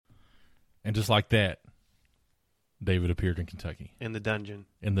And just like that, David appeared in Kentucky. In the dungeon.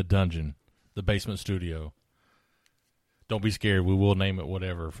 In the dungeon. The basement studio. Don't be scared. We will name it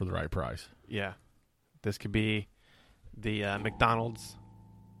whatever for the right price. Yeah. This could be the McDonald's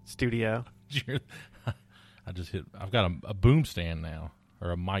studio. I've got a boom stand now,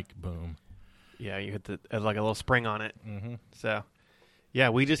 or a mic boom. Yeah, you hit like a little spring on it. Mm-hmm. So, yeah,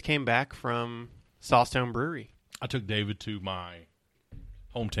 we just came back from Sawstone Brewery. I took David to my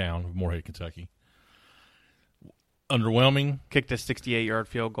hometown of Morehead, Kentucky. Underwhelming. Kicked a 68-yard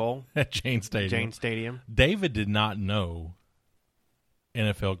field goal at Jane Stadium. David did not know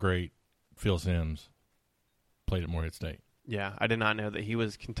NFL great Phil Simms played at Morehead State. Yeah, I did not know that he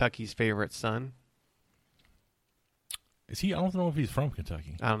was Kentucky's favorite son. Is he? I don't know if he's from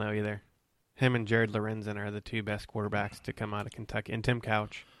Kentucky. I don't know either. Him and Jared Lorenzen are the two best quarterbacks to come out of Kentucky. And Tim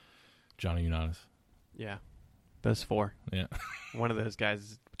Couch. Johnny Unitas. Yeah. Those four. Yeah.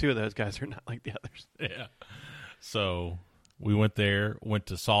 Two of those guys are not like the others. Yeah. So we went there, went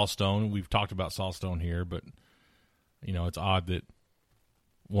to Sawstone. We've talked about Sawstone here, but it's odd that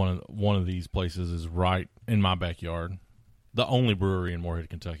one of these places is right in my backyard. The only brewery in Morehead,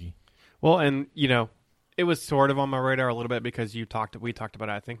 Kentucky. Well, and it was sort of on my radar a little bit because we talked about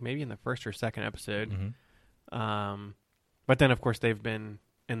it, I think maybe in the first or second episode. Mm-hmm. But then of course they've been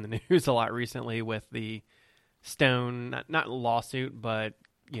in the news a lot recently with the Stone, not lawsuit, but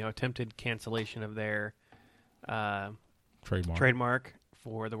attempted cancellation of their trademark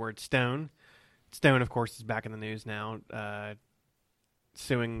for the word Stone. Stone, of course, is back in the news now,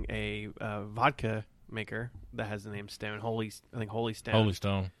 suing a vodka maker that has the name Stone. Holy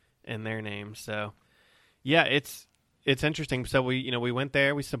Stone in their name. So, yeah, it's interesting. So we went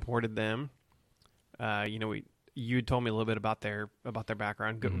there, we supported them. You told me a little bit about their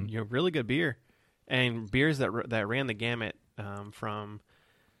background. Good, mm-hmm. Really good beer, and beers that ran the gamut from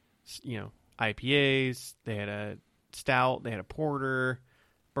IPAs. They had a stout, they had a porter,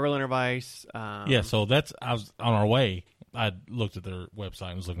 Berliner Weiss. Yeah, so I was on our way. I looked at their website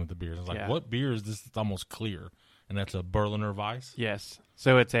and was looking at the beers. I was like, what beer is this? It's almost clear. And that's a Berliner Weiss? Yes.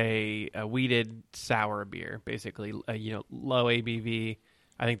 So it's a wheated sour beer, basically. Low ABV.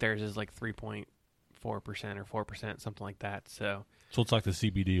 I think theirs is like 3.4% or 4%, something like that. So it's like the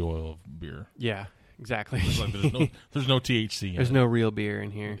CBD oil of beer. Yeah, exactly. It's like there's no THC. There's no real beer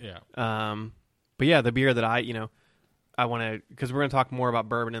in here. Yeah. But yeah, the beer that I want to, because we're going to talk more about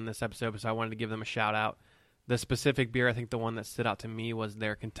bourbon in this episode, so I wanted to give them a shout out. The specific beer, I think the one that stood out to me was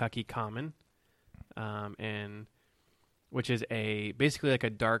their Kentucky Common, and which is basically like a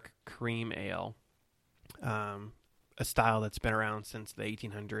dark cream ale, a style that's been around since the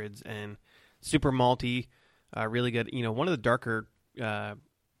 1800s, and super malty, really good. One of the darker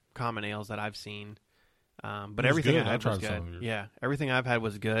common ales that I've seen, but everything I had was good. Yeah, everything I've had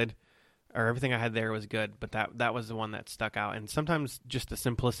was good, or everything I had there was good. But that was the one that stuck out. And sometimes just the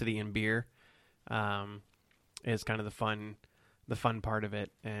simplicity in beer is kind of the fun part of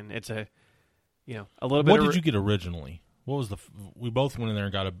it. And it's a little bit. What did you get originally? What was we both went in there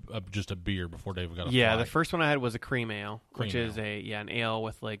and got just a beer before David got a flight. The first one I had was a cream ale, which is an ale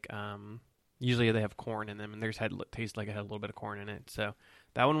with like usually they have corn in them, and theirs tastes like it had a little bit of corn in it. So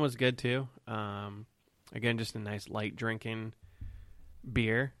that one was good too. Again, just a nice light drinking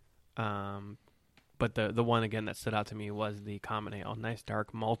beer. But the one again that stood out to me was the common ale, nice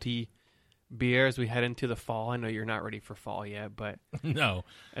dark malty beer as we head into the fall. I know you're not ready for fall yet, but no.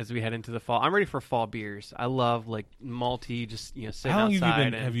 As we head into the fall, I'm ready for fall beers. I love like malty, just sitting outside. How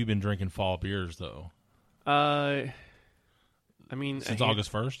long have you been drinking fall beers though? I mean, since August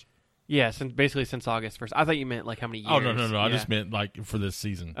 1st. Yeah, basically since August 1st. I thought you meant like how many years. Oh no! Yeah. I just meant like for this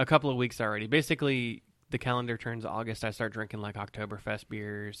season. A couple of weeks already. Basically, the calendar turns August. I start drinking like Oktoberfest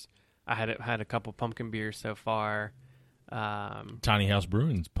beers. I had a couple pumpkin beers so far. Tiny House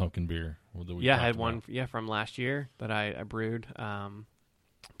Brewing's pumpkin beer. I had one from last year that I brewed.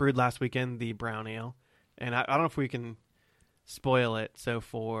 Brewed last weekend, the brown ale. And I don't know if we can spoil it. So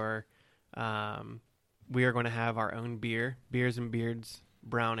we are going to have our own Beers and Beards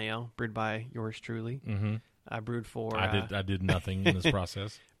brown ale, brewed by yours truly. Mm-hmm. I brewed for... I did nothing in this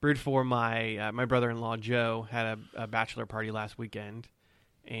process. Brewed for my brother-in-law, Joe, had a bachelor party last weekend.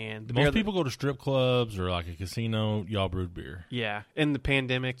 And most people go to strip clubs or like a casino. Y'all brewed beer. Yeah, in the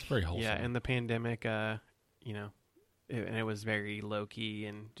pandemic, it's very wholesome. Yeah, in the pandemic, and it was very low key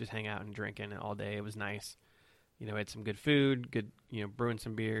and just hang out and drinking all day. It was nice. Had some good food, good brewing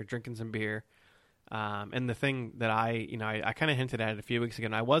some beer, drinking some beer. And the thing that I kind of hinted at it a few weeks ago,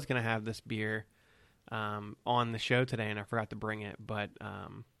 and I was going to have this beer on the show today, and I forgot to bring it, but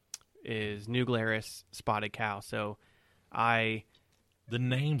is New Glarus Spotted Cow. So I The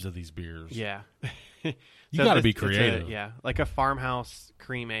names of these beers. Yeah. You got to be creative. Yeah, like a farmhouse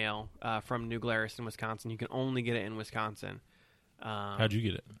cream ale from New Glarus in Wisconsin. You can only get it in Wisconsin. How'd you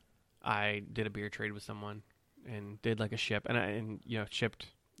get it? I did a beer trade with someone and did like a ship, and shipped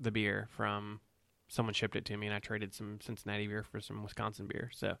the beer from someone shipped it to me, and I traded some Cincinnati beer for some Wisconsin beer.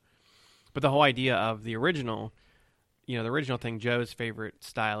 So, but the whole idea of the original thing, Joe's favorite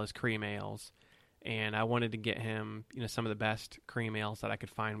style is cream ales. And I wanted to get him, some of the best cream ales that I could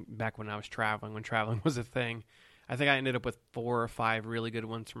find back when I was traveling, when traveling was a thing. I think I ended up with 4 or 5 really good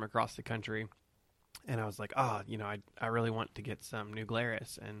ones from across the country. And I was like, I really want to get some New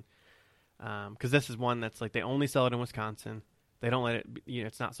Glarus. And because this is one that's like they only sell it in Wisconsin. They don't let it,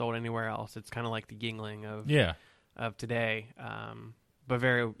 it's not sold anywhere else. It's kind of like the Yingling of today. But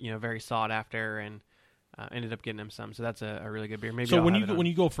very, very sought after, and ended up getting him some. So that's a really good beer. Maybe so when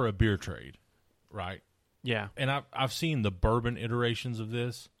you go for a beer trade, right? Yeah. And I've seen the bourbon iterations of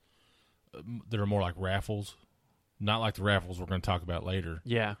this that are more like raffles, not like the raffles we're going to talk about later.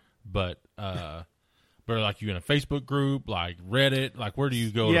 Yeah. But like you in a Facebook group, like Reddit, like where do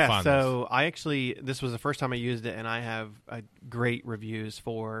you go to find this? Yeah, so this was the first time I used it, and I have great reviews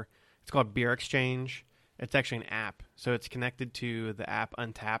for, it's called Beer Exchange. It's actually an app. So it's connected to the app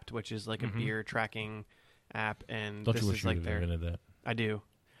Untapped, which is like a beer tracking app. And Don't this you wish is you like would have invented that? I do.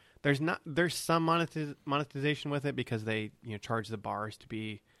 There's some monetization with it because they charge the bars to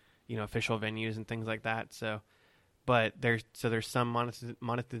be official venues and things like that. So, but there's some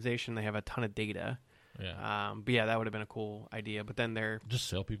monetization. They have a ton of data. Yeah. But yeah, that would have been a cool idea. But then they're just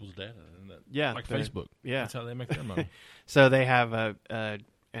sell people's data. Like they're, Facebook. Yeah, that's how they make their money. So they have an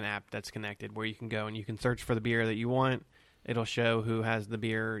app that's connected where you can go and you can search for the beer that you want. It'll show who has the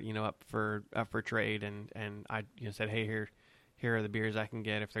beer up for trade. And I said, hey, here are the beers I can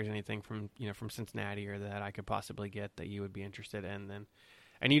get if there's anything from Cincinnati or that I could possibly get that you would be interested in.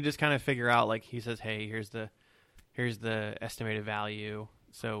 And you just kind of figure out, like he says, hey, here's the estimated value.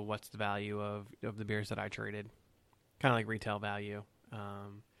 So what's the value of the beers that I traded? Kind of like retail value.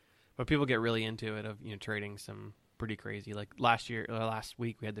 But people get really into it of trading some pretty crazy. Like last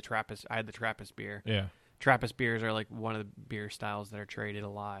week we had the Trappist. I had the Trappist beer. Yeah. Trappist beers are like one of the beer styles that are traded a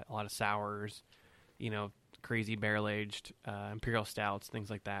lot. A lot of sours, crazy barrel aged imperial stouts, things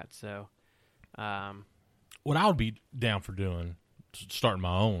like that. So, what I would be down for doing, starting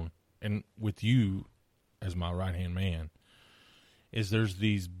my own, and with you as my right hand man, is there's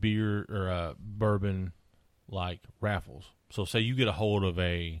these beer or bourbon like raffles. So, say you get a hold of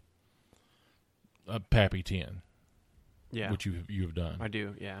a Pappy 10, which you have done. I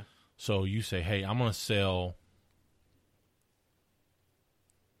do, yeah. So you say, hey, I'm going to sell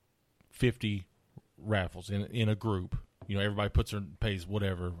 50 raffles in a group. Everybody pays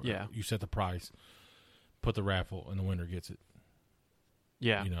whatever. Yeah. You set the price, put the raffle, and the winner gets it.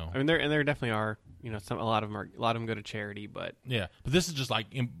 Yeah. I mean, there definitely are. A lot of them go to charity, but yeah. But this is just like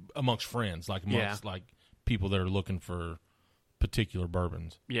amongst friends, like amongst like people that are looking for particular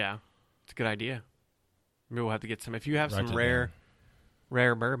bourbons. Yeah, it's a good idea. Maybe we'll have to get some. If you have some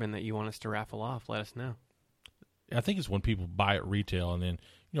rare bourbon that you want us to raffle off, let us know. I think it's when people buy at retail, and then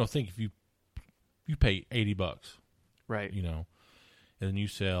think if you pay $80, right? And then you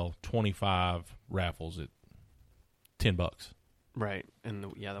sell 25 raffles at $10, right? And the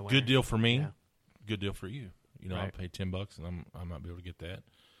winner. Good deal for me. Yeah. Good deal for you. Right. I paid $10, and I might be able to get that.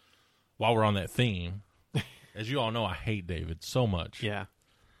 While we're on that theme, as you all know, I hate David so much. Yeah,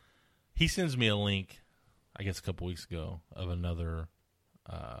 he sends me a link, I guess a couple weeks ago, of another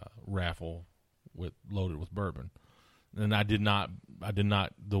raffle loaded with bourbon. And I did not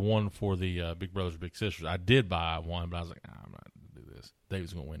the one for the Big Brothers Big Sisters. I did buy one, but I was like, I'm not going to do this.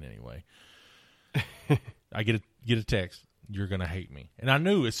 David's going to win anyway. I get a text, you're going to hate me. And I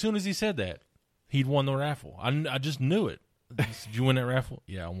knew as soon as he said that, he'd won the raffle. I just knew it. Did you win that raffle?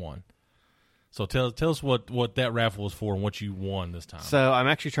 Yeah, I won. So tell us what that raffle was for and what you won this time. So I'm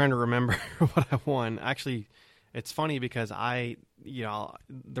actually trying to remember what I won. Actually, it's funny because the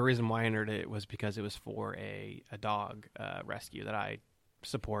reason why I entered it was because it was for a dog rescue that I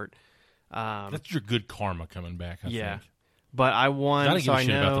support. That's your good karma coming back, I think. But I won. I didn't give a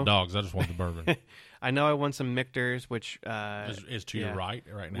shit about the dogs. I just want the bourbon. I know I won some Michter's, which is to your right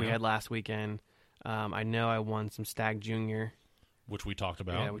now. We had last weekend. I know I won some Stag Junior, which we talked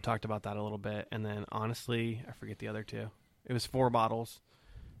about. Yeah, we talked about that a little bit. And then, honestly, I forget the other two. It was 4 bottles.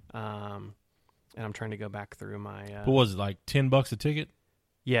 And I'm trying to go back through my... what was it, like $10 a ticket?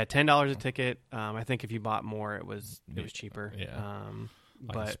 Yeah, $10 a ticket. I think if you bought more, it was cheaper. Yeah.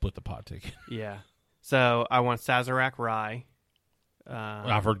 But split the pot ticket. Yeah. So I won Sazerac Rye.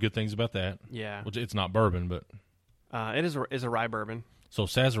 I've heard good things about that. Yeah. Which it's not bourbon, but... it is a rye bourbon. So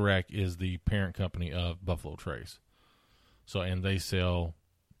Sazerac is the parent company of Buffalo Trace. So, and they've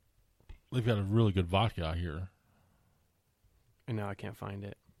got a really good vodka out here. I know I can't find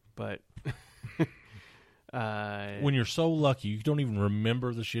it, but when you're so lucky, you don't even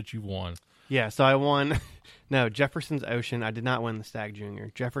remember the shit you've won. Yeah, so I won. No, Jefferson's Ocean. I did not win the Stag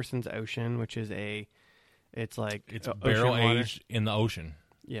Junior. Jefferson's Ocean, which is it's barrel aged in the ocean.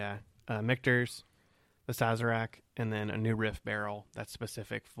 Yeah, Michter's, the Sazerac, and then a New Riff barrel that's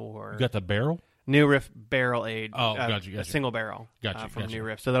specific for. You got the barrel? New Riff barrel aged. Oh, gotcha. A single barrel. From New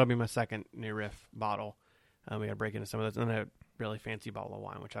Riff. So that'll be my second New Riff bottle. We got to break into some of those, and then a really fancy bottle of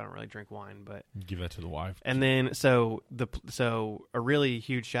wine, which I don't really drink wine, but give that to the wife. And then so a really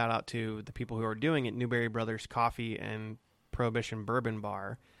huge shout out to the people who are doing it, Newberry Brothers Coffee and Prohibition Bourbon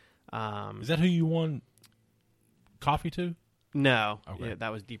Bar. Is that who you won coffee to? No, okay. Yeah,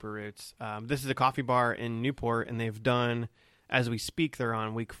 that was Deeper Roots. This is a coffee bar in Newport, and they've done, as we speak, they're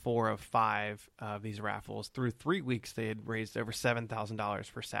on week 4 of 5 of these raffles. Through 3 weeks, they had raised over $7,000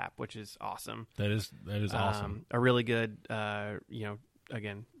 for SAP, which is awesome. That is awesome. A really good,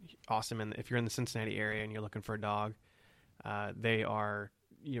 again, awesome. And if you're in the Cincinnati area and you're looking for a dog, they are,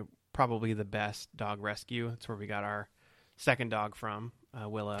 probably the best dog rescue. That's where we got our second dog from,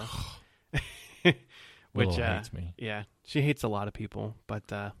 Willow. Willow hates me. Yeah, she hates a lot of people, but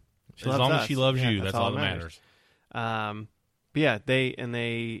as long as she loves you, that's all that matters. But yeah, they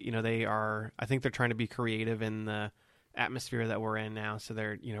are. I think they're trying to be creative in the atmosphere that we're in now. So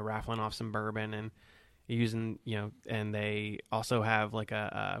they're raffling off some bourbon and using and they also have like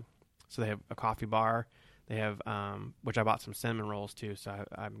so they have a coffee bar. They have which I bought some cinnamon rolls too. So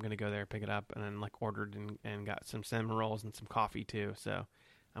I'm gonna go there, pick it up, and then ordered and got some cinnamon rolls and some coffee too. So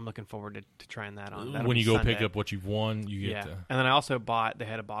I'm looking forward to trying that on. That'll when you go Sunday. pick up what you've won, you get to. And then I also they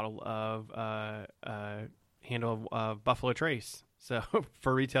had a bottle of handle of Buffalo Trace, so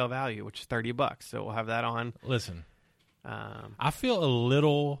for retail value, which is $30. So we'll have that on. Listen, I feel a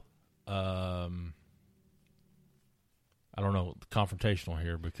little, I don't know, confrontational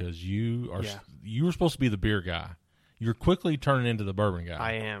here because you were supposed to be the beer guy. You're quickly turning into the bourbon guy.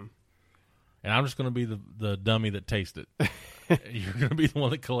 I am. And I'm just going to be the dummy that tastes it. You're going to be the one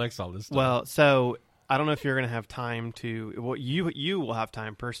that collects all this stuff. Well, so I don't know if you're going to have time to. Well, you will have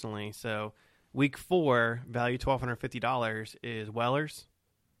time personally. So week 4, value $1,250 is Weller's,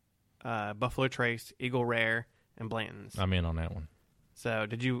 Buffalo Trace, Eagle Rare, and Blanton's. I'm in on that one. So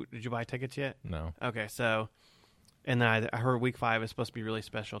did you buy tickets yet? No. Okay, so and then I heard week 5 is supposed to be really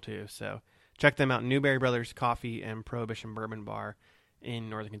special too. So check them out. Newberry Brothers Coffee and Prohibition Bourbon Bar in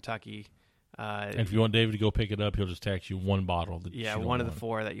Northern Kentucky. And if you want David to go pick it up, he'll just tax you one bottle. One of the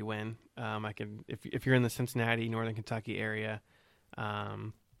 4 that you win. I can if you're in the Cincinnati, Northern Kentucky area,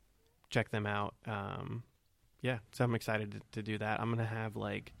 check them out. So I'm excited to do that. I'm gonna have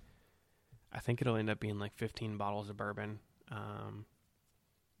I think it'll end up being 15 bottles of bourbon.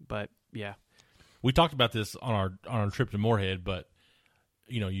 But yeah, we talked about this on our trip to Moorhead, but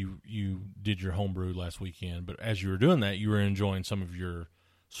you did your homebrew last weekend. But as you were doing that, you were enjoying some of your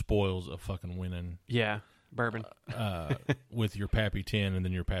spoils of fucking winning. Yeah, bourbon with your Pappy 10 and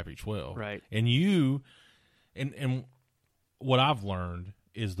then your Pappy 12. Right. And you and what I've learned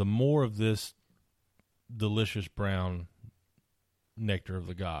is the more of this delicious brown nectar of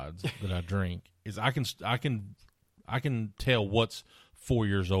the gods that I drink is I can tell what's 4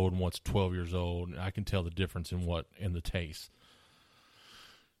 years old and what's 12 years old, and I can tell the difference in the taste.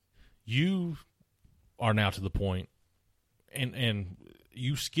 You are now to the point and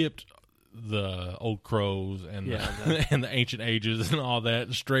you skipped the Old Crows and and the Ancient Ages and all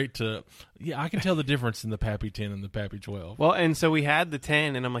that straight to I can tell the difference in the Pappy 10 and the Pappy 12. Well, and so we had the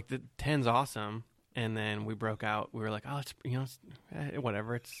 10 and I'm like, the 10's awesome, and then we broke out. We were like, oh, let's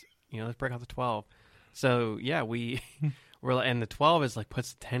whatever, it's let's break out the 12. So yeah, we were and the 12 is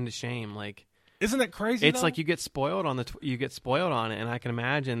puts the 10 to shame. Isn't that crazy? It's you get spoiled on you get spoiled on it, and I can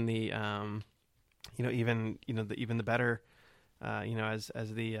imagine the even the better as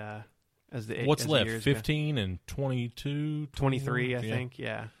the what's as left the 15 and 22 23 I think.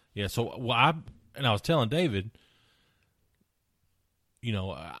 Yeah So I was telling David, me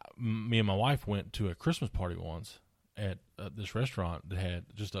and my wife went to a Christmas party once at this restaurant that had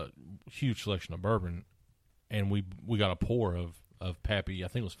just a huge selection of bourbon, and we got a pour of Pappy. I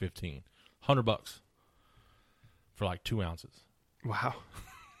think it was $1,500 for 2 ounces. Wow.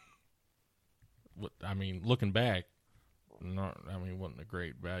 I mean, looking back, it wasn't a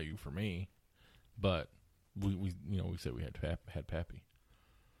great value for me, but we said we had Pappy.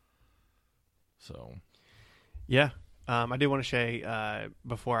 So, yeah, I do want to say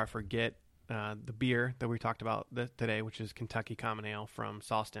before I forget, the beer that we talked about today, which is Kentucky Common Ale from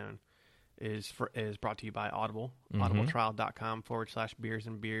Sawstone, is brought to you by Audible. audibletrial.com/beers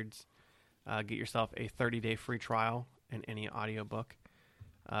and beards. Get yourself a 30-day free trial and any audiobook.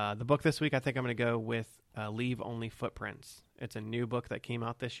 The book this week, I think I'm going to go with Leave Only Footprints. It's a new book that came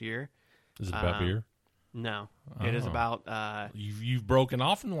out this year. Is it about beer? No, it is about. You've broken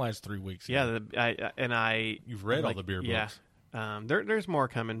off in the last 3 weeks. Yeah, you've read all the beer books. Yeah, there's more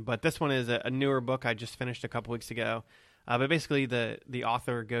coming, but this one is a newer book I just finished a couple weeks ago. But basically, the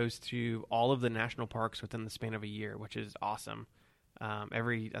author goes to all of the national parks within the span of a year, which is awesome. I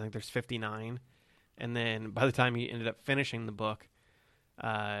think there's 59, and then by the time he ended up finishing the book,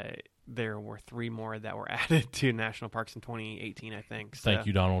 there were 3 more that were added to national parks in 2018. I think. Thank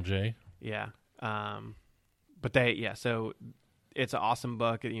you, Donald J. Yeah. So it's an awesome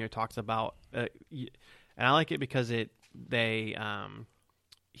book. It talks about, and I like it because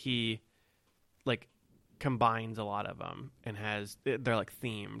he like combines a lot of them and they're like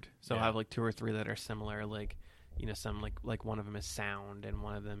themed. So I have like 2 or 3 that are similar. Like, some like one of them is sound and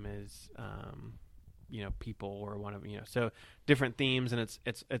one of them is, people, or one of so different themes, and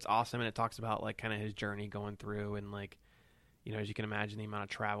it's awesome. And it talks about like kind of his journey going through, and like, as you can imagine, the amount of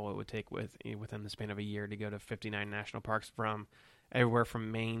travel it would take within the span of a year to go to 59 national parks from everywhere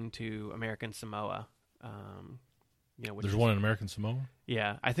from Maine to American Samoa. There's one in American Samoa?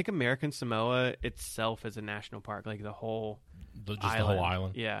 Yeah. I think American Samoa itself is a national park. Like the whole the whole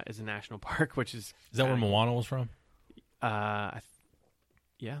island? Yeah, is a national park, which is... Is that where Moana was from? Yeah,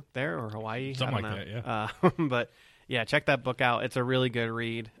 there, or Hawaii. Something like that, yeah. But yeah, check that book out. It's a really good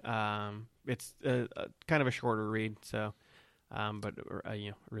read. It's kind of a shorter read, so... but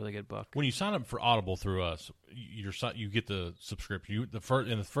really good book. When you sign up for Audible through us, you get the subscription. In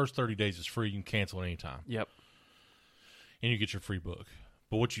the first 30 days, it's free. You can cancel at any time. Yep. And you get your free book.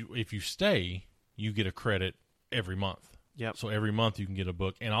 But if you stay, you get a credit every month. Yep. So every month you can get a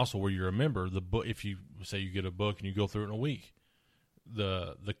book, and also where you're a member, the book. If you say you get a book and you go through it in a week,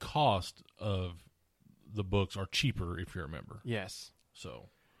 the cost of the books are cheaper if you're a member. Yes. So.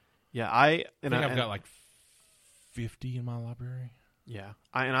 Yeah, I've got like 50 in my library. Yeah,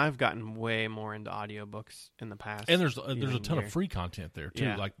 I've gotten way more into audiobooks in the past. And there's a ton of free content there too,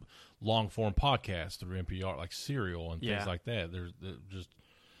 Yeah. like long form podcasts through NPR, like Serial and things Yeah. like that. There's just,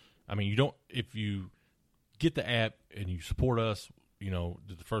 if you get the app and you support us, the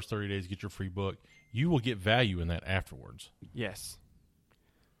first 30 days get your free book, you will get value in that afterwards. Yes.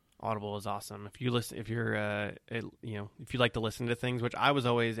 Audible is awesome. If you like to listen to things, which I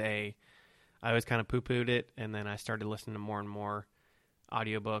always kind of poo-pooed it, and then I started listening to more and more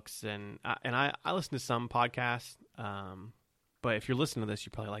audiobooks, and I listen to some podcasts, but if you're listening to this,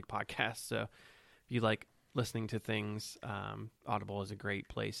 you probably like podcasts, so if you like listening to things, Audible is a great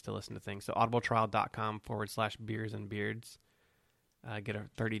place to listen to things. So audibletrial.com/beers and beards. Get a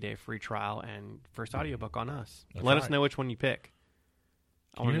 30-day free trial and first audiobook on us. Let us know which one you pick.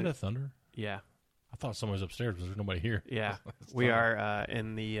 Can you hear that thunder? Yeah. I thought someone was upstairs because there's nobody here. Yeah. We are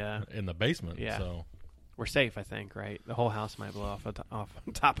in the basement. Yeah. So we're safe, I think, right? The whole house might blow off on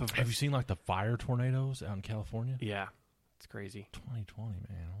top of us. Have you seen like the fire tornadoes out in California? Yeah. It's crazy. 2020,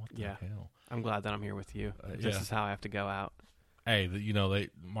 man. What the hell? I'm glad that I'm here with you. This is how I have to go out. Hey,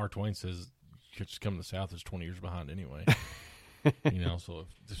 Mark Twain says you just come to the South is 20 years behind anyway. So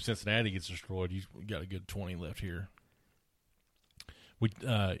if Cincinnati gets destroyed, you got a good 20 left here.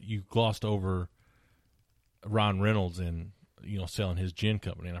 You glossed over Ryan Reynolds and selling his gin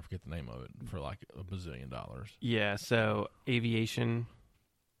company, and I forget the name of it, for like $1 bazillion. Yeah, so Aviation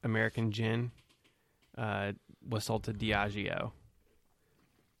American Gin was sold to Diageo,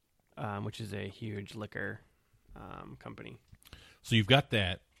 which is a huge liquor company. So you've got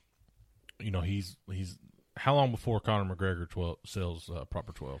that. He's how long before Conor McGregor sells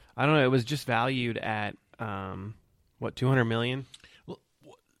Proper 12? I don't know. It was just valued at $200 million. Well,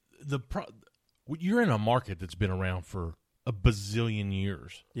 you're in a market that's been around for a bazillion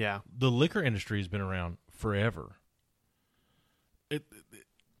years. Yeah. The liquor industry has been around forever.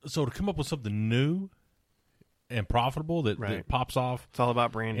 So to come up with something new and profitable that pops off, it's all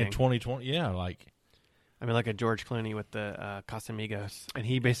about branding. In 2020, like a George Clooney with the Casamigos, and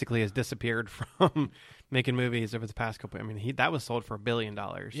he basically has disappeared from making movies over the past couple. That was sold for $1 billion.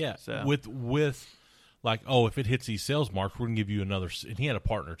 Yeah, so. with like, if it hits these sales marks, we're gonna give you another. And he had a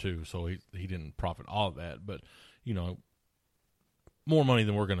partner too, so he didn't profit all of that, but more money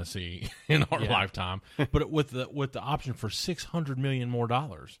than we're gonna see in our lifetime. But with the option for $600 million more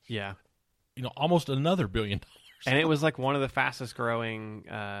dollars, almost another $1 billion. And it was like one of the fastest growing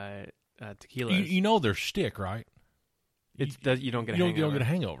tequilas. Their shtick, right? You don't get a you hangover. don't get a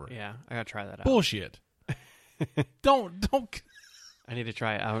hangover. Yeah, I gotta try that out. Bullshit. don't. I need to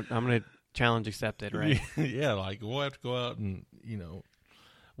try it. I'm gonna challenge accepted, right? Yeah, like we'll have to go out and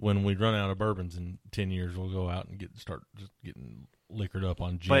when we run out of bourbons in 10 years, we'll go out and start just getting liquored up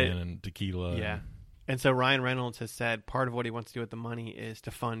on gin and tequila. Yeah. And so Ryan Reynolds has said part of what he wants to do with the money is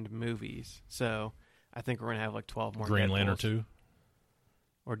to fund movies. So I think we're going to have like 12 more Green Deadpools. Lantern 2.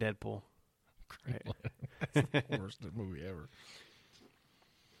 Or Deadpool. Green Lantern. That's the worst movie ever.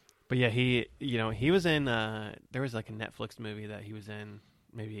 But yeah, he was in, there was like a Netflix movie that he was in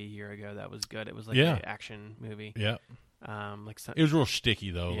maybe a year ago that was good. It was like an action movie. Yeah. It was real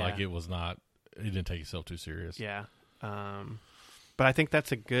sticky though. Yeah. Like it didn't take itself too serious. Yeah. But I think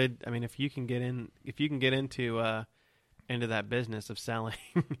that's a good, I mean, if you can get into that business of selling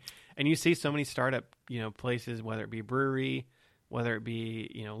and you see so many startup, places, whether it be brewery, whether it be,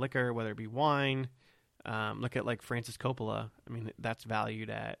 liquor, whether it be wine, look at like Francis Coppola. I mean, that's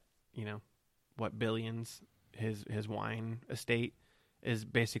valued at, what billions. His wine estate is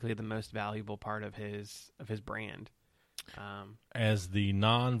basically the most valuable part of his brand. As the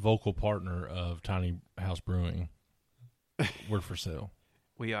non-vocal partner of Tiny House Brewing, we're for sale.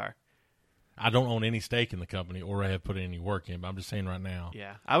 We are. I don't own any stake in the company or I have put any work in, but I'm just saying right now.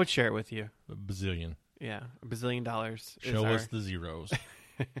 Yeah, I would share it with you. A bazillion. Yeah, $1 bazillion. Show us the zeros.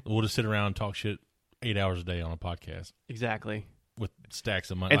 We'll just sit around and talk shit 8 hours a day on a podcast. Exactly. With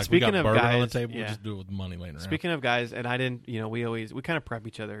stacks of money. And like speaking we got of bourbon guys, on the table, yeah. we'll just do it with money laying around. Speaking of guys, and I didn't, we kind of prep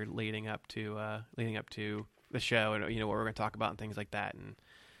each other leading up to the show and what we're going to talk about and things like that.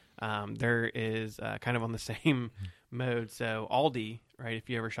 And there is kind of on the same mode. So Aldi, right? If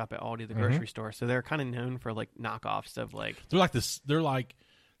you ever shop at Aldi, the grocery store, so they're kind of known for like knockoffs of like they're like this. They're like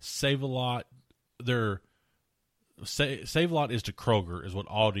Save a Lot. Save a Lot is to Kroger is what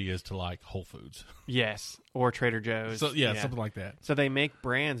Aldi is to like Whole Foods. Yes, or Trader Joe's. So yeah, something like that. So they make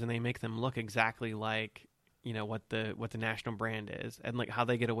brands and they make them look exactly like what the national brand is, and like how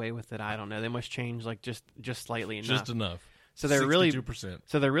they get away with it. I don't know. They must change like just slightly enough. Just enough. So they're 62%.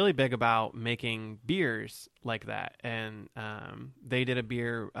 They're really big about making beers like that, and they did a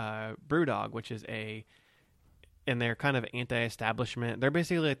beer, BrewDog, which is and they're kind of anti-establishment. They're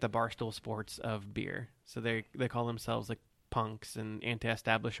basically like the Barstool Sports of beer. So they call themselves like punks and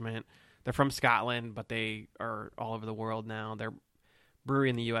anti-establishment. They're from Scotland, but they are all over the world now. Their brewery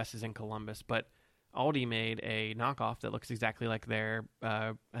in the U.S. is in Columbus, but Aldi made a knockoff that looks exactly like their.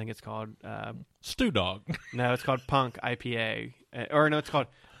 I think it's called Stew Dog. No, it's called Punk IPA, or no, it's called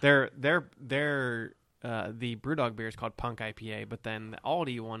their the BrewDog beer is called Punk IPA, but then the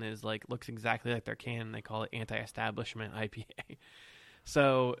Aldi one is like looks exactly like their can. They call it Anti-Establishment IPA.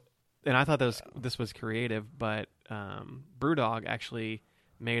 So, and I thought this was creative, but BrewDog actually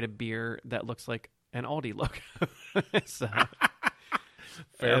made a beer that looks like an Aldi logo. So.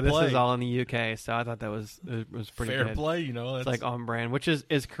 Fair play. This is all in the UK, so I thought that was pretty fair good. play. It's like on brand, which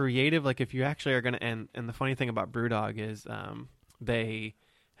is creative. Like if you actually are gonna, and the funny thing about BrewDog is they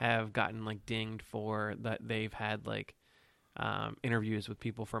have gotten like dinged for that. They've had like interviews with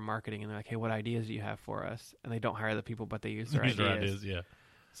people for marketing, and they're like, "Hey, what ideas do you have for us?" And they don't hire the people, but they use their ideas. Yeah.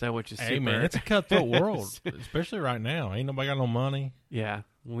 So which is hey super. Man, it's a cutthroat world, especially right now. Ain't nobody got no money. Yeah,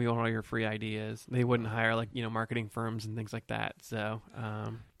 we want all your free ideas. They wouldn't hire like marketing firms and things like that. So,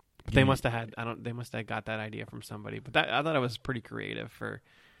 but they must have had. They must have got that idea from somebody. But I thought it was pretty creative for.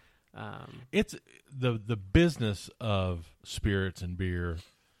 It's the business of spirits and beer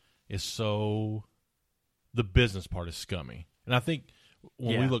is so. The business part is scummy, and I think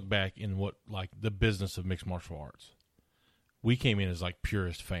when we look back in what like the business of mixed martial arts, we came in as like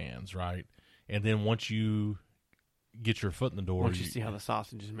purist fans, right? And then once you get your foot in the door, once you see how the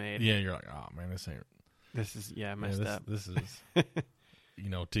sausage is made, yeah, you're like, oh man, this ain't. This is messed up. This is,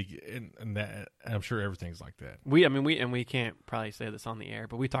 and that I'm sure everything's like that. We can't probably say this on the air,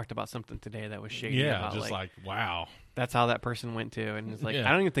 but we talked about something today that was shady. Yeah, about, just like wow, that's how that person went to, and it's like Yeah.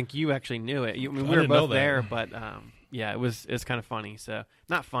 I don't even think you actually knew it. We I were didn't know both that. there, but yeah, it's kind of funny. So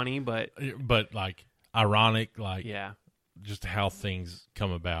not funny, but like ironic, like yeah, just how things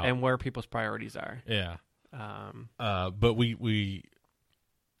come about and where people's priorities are. Yeah. But we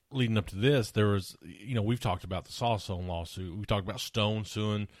leading up to this, there was, we've talked about the Sawstone lawsuit. We talked about Stone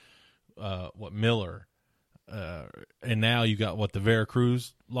suing, Miller. And now you got the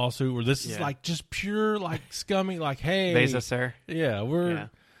Veracruz lawsuit where this is like just pure, like scummy, like, hey. Bezos, sir. Yeah. We're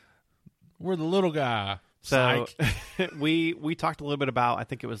the little guy. So we talked a little bit about, I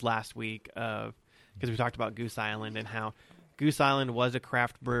think it was last week, because we talked about Goose Island and how Goose Island was a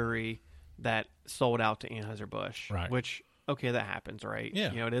craft brewery that sold out to Anheuser-Busch, right. which, okay, that happens, right?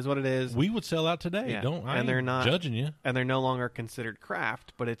 Yeah. You know, it is what it is. We would sell out today. Yeah. I And they're ain't not- judging you. And they're no longer considered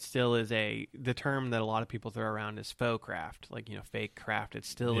craft, but it still is the term that a lot of people throw around is faux craft, like, you know, fake craft. It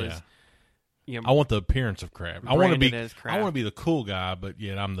still Yeah. is, you know, I want the appearance of craft. I want to branded be. as I craft. want to be the cool guy, but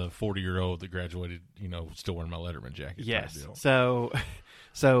yet I'm the 40-year-old that graduated. You know, still wearing my Letterman jacket. type Yes. deal.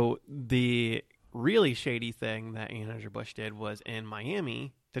 So the really shady thing that Anheuser-Busch did was in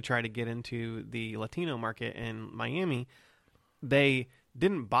Miami to try to get into the Latino market in Miami. They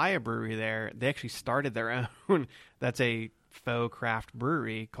didn't buy a brewery there. They actually started their own. That's a faux craft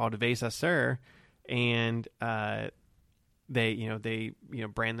brewery called Vesa Sur, and they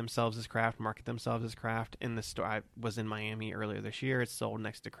brand themselves as craft, market themselves as craft. In the store, I was in Miami earlier this year. It's sold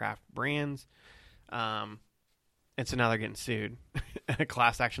next to Craft Brands, and so now they're getting sued, a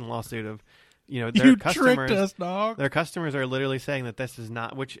class action lawsuit of, you know, their You customers. tricked us, dog. Their customers are literally saying that this is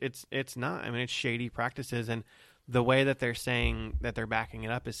not, which it's not. I mean, it's shady practices, and the way that they're saying that they're backing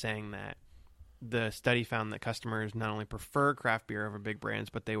it up is saying that the study found that customers not only prefer craft beer over big brands,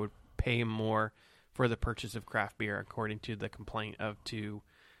 but they would pay more for the purchase of craft beer, according to the complaint of two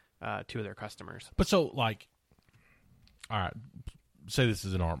of their customers. But so, like, all right, say this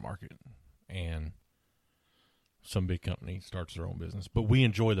is an art market, and some big company starts their own business, but we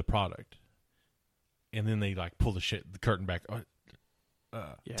enjoy the product, and then they like pull the curtain back.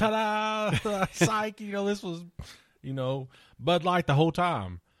 Yeah. Ta-da! Psych! You know, this was, you know, Bud Light the whole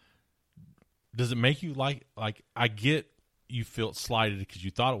time. Does it make you like? I get you felt slighted because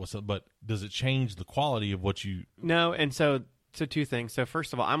you thought it was, but does it change the quality of what you? No, and so two things. So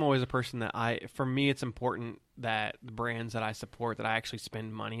first of all, I'm always a person that for me, it's important that the brands that I support, that I actually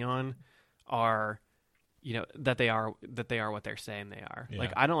spend money on, are, you know, that they are what they're saying they are. Yeah.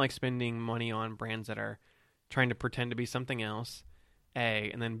 Like, I don't like spending money on brands that are trying to pretend to be something else, A,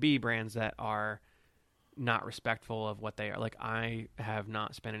 and then B, brands that are not respectful of what they are. Like, I have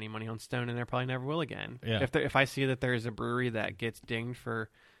not spent any money on Stone, and I probably never will again. Yeah. If I see that there's a brewery that gets dinged for,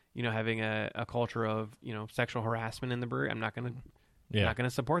 you know, having a culture of, you know, sexual harassment in the brewery, I'm not gonna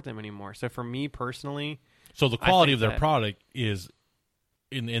support them anymore. So for me personally, So the quality of think their that- product is,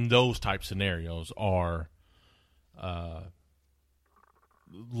 in those type scenarios, are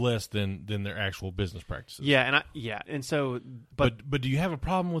less than their actual business practices. yeah, and so, but But do you have a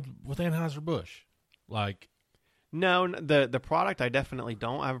problem with Anheuser-Busch? Like, no, the product I definitely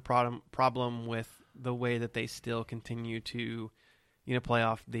don't have a problem with the way that they still continue to, you know, play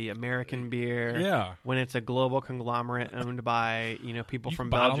off the American beer. yeah, When it's a global conglomerate owned by, you know, people you from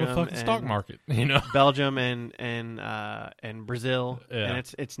can buy it Belgium on the fucking stock market, you know. Belgium and Brazil, Yeah.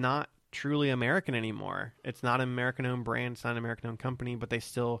 and it's not truly American anymore. It's not an American-owned brand. It's not an American-owned company, but they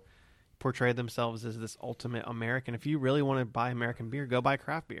still portray themselves as this ultimate American. If you really want to buy American beer, go buy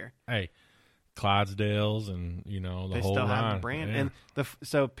craft beer. Hey, Clydesdales and, you know, the They whole still line. have the brand, Yeah. and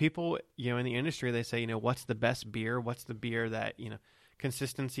so people, you know, in the industry, they say, you know, what's the best beer? What's the beer that, you know,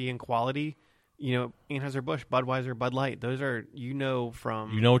 consistency and quality? You know, Anheuser-Busch, Budweiser, Bud Light. Those are, you know,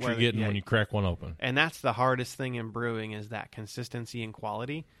 from you know what where you're they- getting yeah, when you crack one open. and that's the hardest thing in brewing, is that consistency and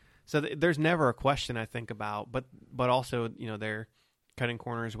quality. So there's never a question I think about, but also, you know, they're cutting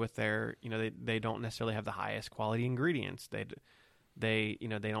corners with their, you know, they don't necessarily have the highest quality ingredients. They you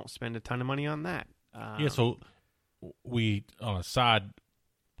know, they don't spend a ton of money on that. Yeah, so we, on a side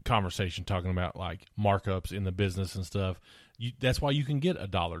conversation, talking about like markups in the business and stuff, that's why you can get a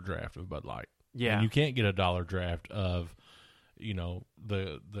 $1 draft of Bud Light. Yeah. And you can't get a $1 draft of, you know,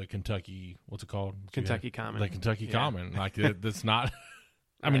 the Kentucky, what's it called? Kentucky Common. The Kentucky Yeah. Common. Like, that's not,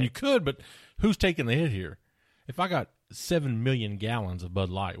 I mean, Right. you could, but who's taking the hit here? If I got 7 million gallons of Bud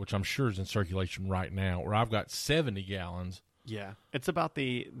Light, which I'm sure is in circulation right now, or I've got 70 gallons. Yeah, it's about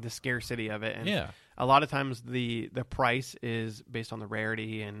the scarcity of it, and Yeah. a lot of times the price is based on the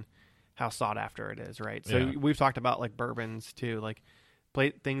rarity and how sought after it is, right? So Yeah. we've talked about like bourbons too, like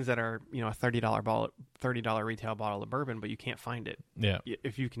things that are, you know, a $30 retail bottle of bourbon, but you can't find it. Yeah.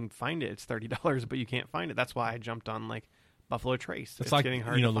 If you can find it, it's $30, but you can't find it. That's why I jumped on like Buffalo Trace. It's like, getting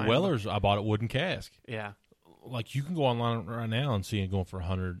hard you know, to the find. Wellers, I bought at Wooden Cask. Yeah, Like, you can go online right now and see it going for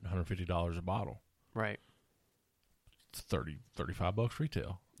 $150 a bottle. right. It's $35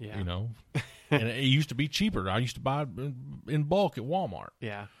 retail. Yeah. You know, and it used to be cheaper. I used to buy it in bulk at Walmart.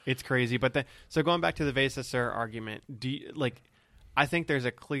 Yeah, it's crazy. But so going back to the Vesa Sur argument, I think there's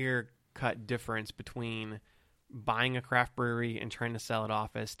a clear cut difference between buying a craft brewery and trying to sell it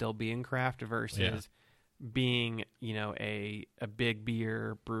off as still being craft versus being, you know, a big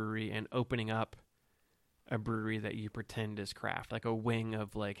beer brewery and opening up a brewery that you pretend is craft, like a wing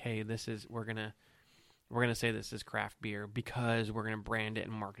of like, hey, we're gonna say this is craft beer because we're gonna brand it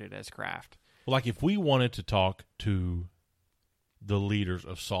and market it as craft. Like, if we wanted to talk to the leaders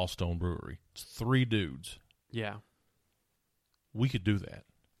of Saltstone Brewery. It's 3 dudes. Yeah. We could do that.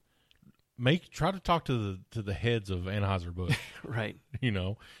 Try to talk to the heads of Anheuser-Busch. Right. You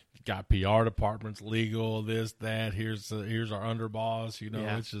know, got PR departments, legal, this, that. Here's our underboss. You know,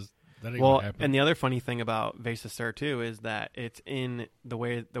 Yeah. it's just that ain't gonna happen. And the other funny thing about Vesa Sur too is that it's in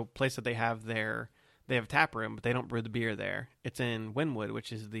the place that they have there. They have a tap room, but they don't brew the beer there. It's in Wynwood,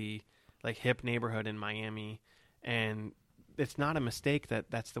 which is the like hip neighborhood in Miami, and it's not a mistake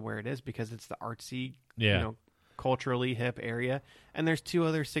that that's where it is because it's the artsy, Yeah. you know, culturally hip area. And there's 2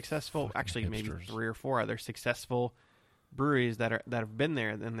 other successful, Fucking actually maybe hipsters. 3 or 4 other successful breweries that have been there,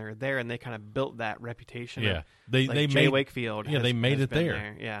 and they're there, and they kind of built that reputation. Yeah. Of, They Jay made Wakefield. Yeah, they made has it been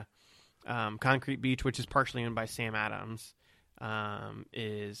there. Yeah. Concrete Beach, which is partially owned by Sam Adams,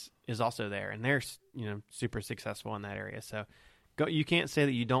 is also there, and they're super successful in that area. So you can't say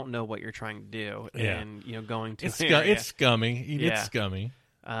that you don't know what you're trying to do, Yeah. and going to it's an area. it's scummy. Yeah. It's scummy.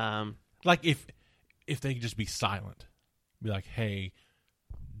 Like if they could just be silent, be like, hey,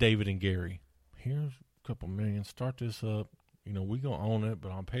 David and Gary, here's a couple million. Start this up. You know, we gonna own it,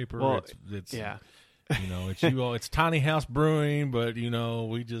 but on paper, Well, it's yeah. You know, it's you all. It's Tiny House Brewing, but you know,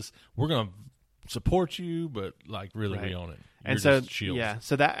 we're gonna support you, but like really Right. we own it. And You're so just shields. yeah,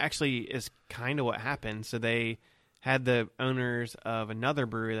 so that actually is kind of what happened. So they had the owners of another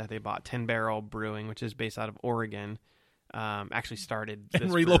brewery that they bought, 10 Barrel Brewing, which is based out of Oregon. Actually started this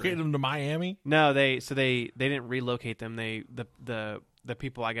and relocate brewery. them to Miami. No, they didn't relocate them. The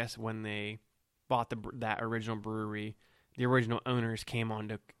people, I guess, when they bought that original brewery, the original owners came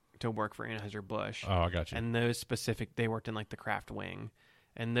on to work for Anheuser-Busch. Oh, I got you. And they worked in like the craft wing.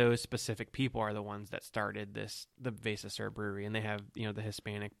 And those specific people are the ones that started the Vesa Sur brewery, and they have the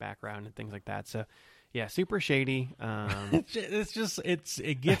Hispanic background and things like that. So, yeah, super shady.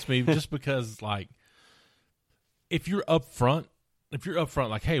 It gets me just because like if you're up front,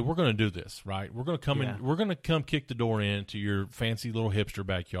 like, hey, we're going to do this, right? We're going to come Yeah. in. We're going to come kick the door into your fancy little hipster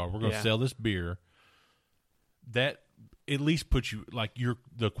backyard. We're going to Yeah. sell this beer. That at least puts you like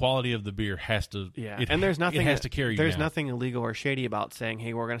the quality of the beer has to. Yeah, and there's nothing. It has to carry you. There's now. nothing illegal or shady about saying,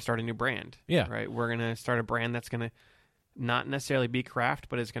 "Hey, we're going to start a new brand." Yeah. right. We're going to start a brand that's going to not necessarily be craft,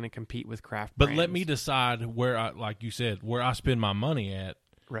 but it's going to compete with craft. But brands. let me decide where like you said, where I spend my money at.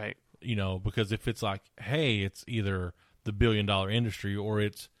 Right. You know, because if it's like, hey, it's either the $1 billion industry or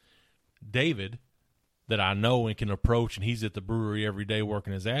it's David that I know and can approach, and he's at the brewery every day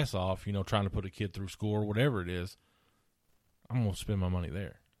working his ass off, trying to put a kid through school or whatever it is, I'm going to spend my money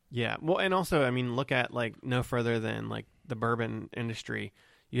there. Yeah. Well, and also, I mean, look at like no further than like the bourbon industry.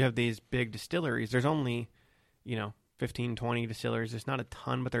 You have these big distilleries. There's only, 15, 20 distilleries. There's not a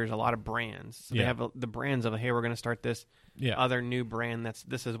ton, but there's a lot of brands. So they Yeah. have the brands of, hey, we're going to start this other new brand.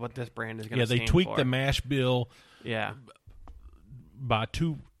 This is what this brand is going to stand for. Yeah, they tweak the mash bill Yeah. by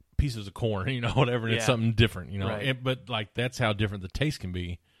 2 pieces of corn, whatever, and it's Yeah. something different, Right. But like that's how different the taste can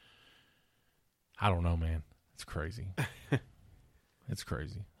be. I don't know, man. It's crazy. It's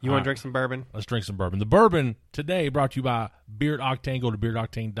crazy. You want to drink some bourbon? Let's drink some bourbon. The bourbon today brought to you by Beard Octane. Go to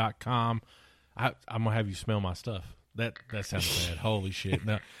beardoctane.com. I'm going to have you smell my stuff. That sounds bad. Holy shit.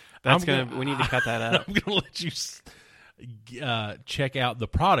 No, We need to cut that up. I'm going to let you check out the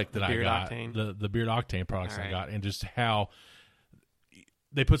product that I Beard got. Octane. The Beard Octane products All I right. got, and just how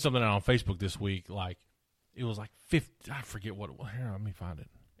they put something out on Facebook this week. Like, it was like 50, I forget what it was. Here, let me find it.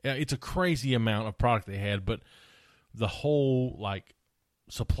 Yeah, it's a crazy amount of product they had, but the whole, like,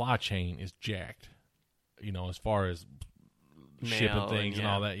 supply chain is jacked, as far as shipping Mail things and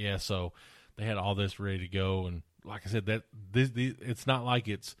yeah. all that. Yeah, so they had all this ready to go, and like I said, that it's not like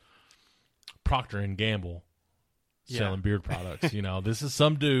it's Procter and Gamble selling beard products. This is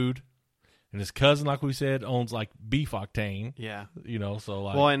some dude, and his cousin, like we said, owns like Beef Octane. Yeah. So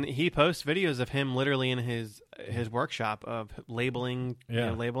like, Well, and he posts videos of him literally in his workshop of labeling,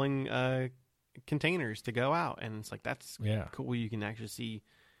 Yeah. labeling containers to go out, and it's like that's yeah. cool. You can actually see,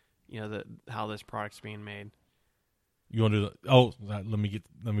 how this product's being made. You want to do let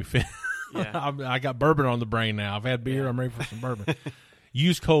me finish. Yeah. I got bourbon on the brain now. I've had beer. Yeah. I'm ready for some bourbon.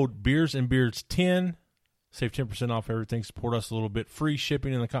 Use code Beers and Beards 10. Save 10% off everything. Support us a little bit. Free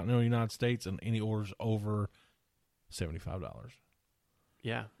shipping in the continental United States and any orders over $75.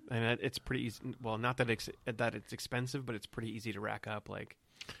 Yeah, and it's pretty easy. Well, not that it's expensive, but it's pretty easy to rack up. Like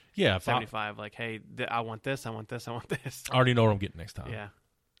Yeah, if I 75. Like, hey, I want this. I want this. I want this. already know what I'm getting next time. Yeah.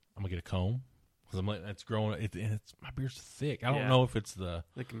 I'm gonna get a comb because I'm like it's growing. It's my beard's thick. I don't Yeah. know if it's the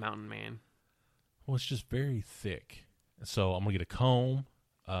Like a mountain man. well, it's just very thick. So I'm gonna get a comb,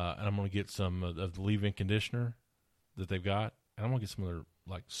 and I'm gonna get some of the leave-in conditioner that they've got, and I'm gonna get some of their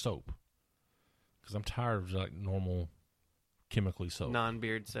like soap because I'm tired of like normal chemically soap.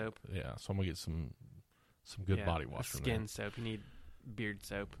 Non-beard soap. Yeah, so I'm gonna get some good body wash from skin soap. You need beard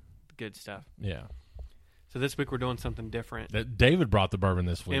soap. Good stuff. there. Yeah. So this week we're doing something different. David brought the bourbon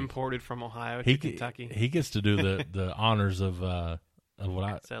this week. Imported from Ohio to Kentucky. He gets to do the honors of what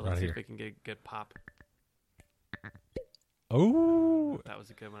I So right let's see here. if we can get a good pop. Oh, That was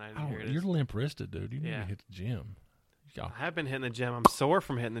a good one. I didn't hear it. you're limp wristed, dude. You need Yeah. to hit the gym. I have been hitting the gym. I'm sore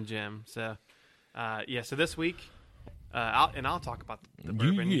from hitting the gym. So, so this week, I'll talk about the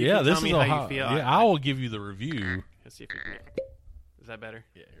bourbon. You can this tell me is how Ohio. you feel. Yeah, I will give you the review. Let's see if we can get. Is that better?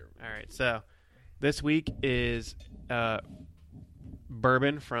 Yeah, here. All right. So, this week is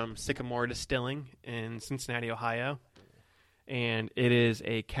bourbon from Sycamore Distilling in Cincinnati, Ohio, and it is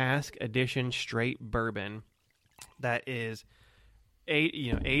a cask edition straight bourbon that is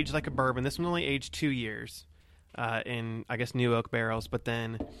aged like a bourbon. This one only aged 2 years in, I guess, new oak barrels, but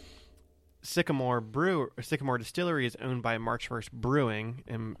then Sycamore Distillery is owned by March 1st Brewing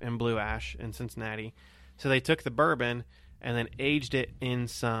in Blue Ash in Cincinnati. So they took the bourbon and then aged it in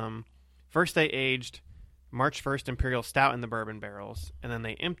some. First, they aged March 1st Imperial Stout in the bourbon barrels, and then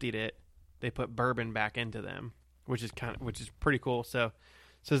they emptied it. They put bourbon back into them, which is pretty cool. So, it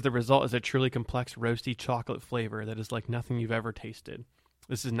says the result is a truly complex roasty chocolate flavor that is like nothing you've ever tasted.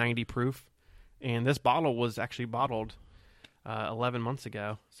 This is 90 proof, and this bottle was actually bottled 11 months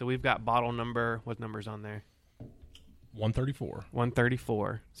ago. So we've got bottle number. What number's on there? 134.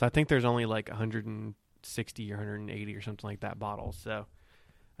 134. So I think there's only like 160 or 180 or something like that bottles. So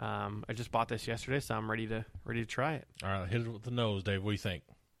I just bought this yesterday, so I'm ready to try it. All right, hit it with the nose, Dave. What do you think?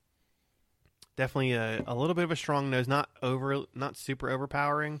 Definitely a little bit of a strong nose, not super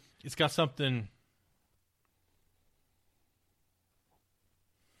overpowering. It's got something.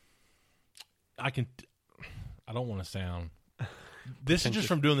 I don't want to sound. This is just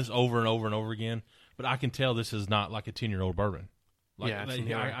from doing this over and over and over again, but I can tell this is not like a 10-year-old bourbon. Like,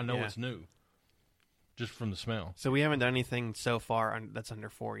 I know it's new, just from the smell. So we haven't done anything so far that's under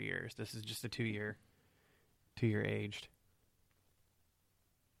 4 years. This is just a 2 year aged.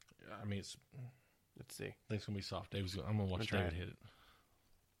 I mean, Let's see. I think it's gonna be soft. I'm gonna watch try David it. hit it.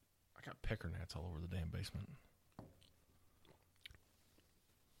 I got pecker gnats all over the damn basement.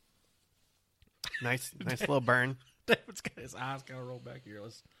 Nice little burn. David's got his eyes kind of rolled back here.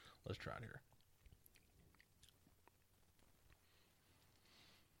 Let's try it here.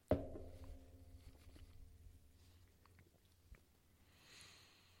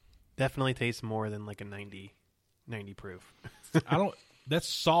 Definitely tastes more than like a 90 proof. That's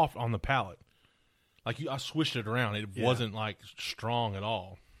soft on the palate. Like I swished it around. It Yeah. wasn't like strong at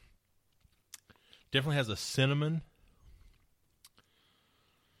all. Definitely has a cinnamon.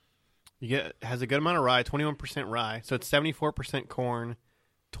 Has a good amount of rye, 21% rye. So it's 74% corn,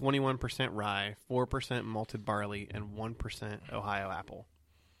 21% rye, 4% malted barley, and 1% Ohio apple.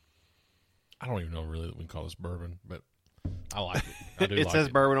 I don't even know really that we can call this bourbon, but I like it. I do It like says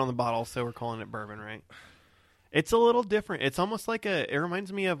it. bourbon on the bottle, so we're calling it bourbon, right? It's a little different. It's almost like it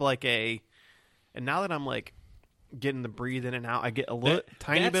reminds me of like and now that I'm like getting the breathe in and out, I get a little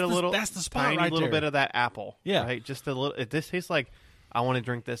That's the spot tiny right little there. bit of that apple. Yeah. Right? Just a little. This tastes like I want to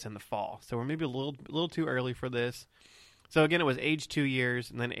drink this in the fall. So we're maybe a little too early for this. So again, it was aged 2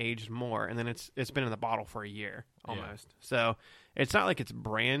 years and then aged more, and then it's been in the bottle for a year almost. Yeah. So it's not like it's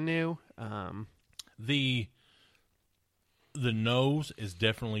brand new. The nose is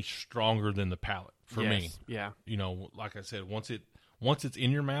definitely stronger than the palate for me. Yeah. You know, like I said, once it's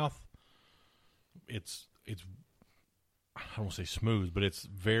in your mouth, it's I don't want to say smooth, but it's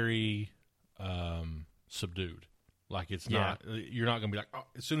very subdued. Like it's not. You're not going to be like, oh,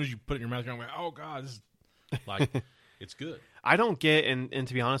 as soon as you put it in your mouth, you're going to be like, oh god, this is like it's good. I don't get, and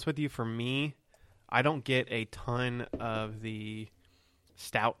to be honest with you, for me, I don't get a ton of the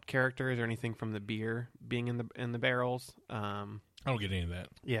stout characters or anything from the beer being in the barrels. I don't get any of that.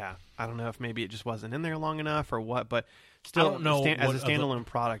 Yeah, I don't know if maybe it just wasn't in there long enough or what, but still, I don't know as a standalone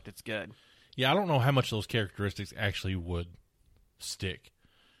product, it's good. Yeah, I don't know how much those characteristics actually would stick.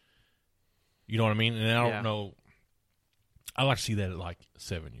 You know what I mean? And I don't know. I like to see that at like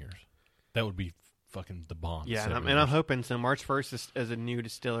 7 years. That would be fucking the bomb. Yeah, and I'm hoping so. March 1st is a new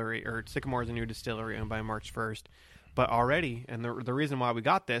distillery, or Sycamore is a new distillery owned by March 1st. But already, and the reason why we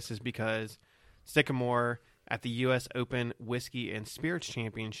got this is because Sycamore at the U.S. Open Whiskey and Spirits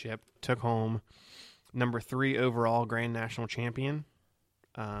Championship took home number 3 overall Grand National Champion,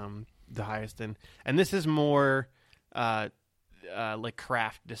 the highest. And this is more like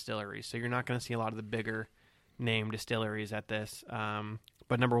craft distilleries, so you're not going to see a lot of the bigger name distilleries at this.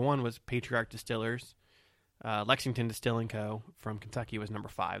 But number 1 was Patriarch Distillers. Lexington Distilling Co. from Kentucky was number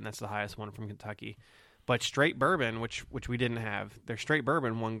 5, and that's the highest one from Kentucky. But straight bourbon, which we didn't have, their straight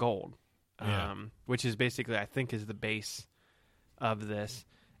bourbon won gold, Yeah. which is basically, I think, is the base of this.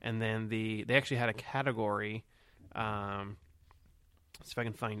 And then they actually had a category. See if I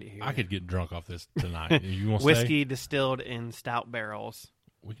can find it here. I could get drunk off this tonight. You want to Whiskey distilled in stout barrels.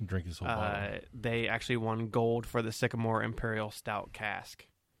 We can drink this whole bottle. They actually won gold for the Sycamore Imperial Stout cask.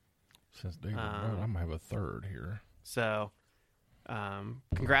 Since David wrote, I'm gonna have a third here. So,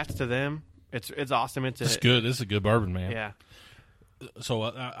 congrats to them. It's awesome. It's good. This is a good bourbon, man. Yeah. So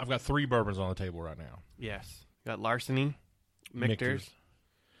I've got 3 bourbons on the table right now. Yes. Got Larceny, Michter's.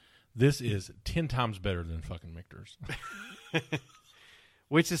 This is 10 times better than fucking Michter's.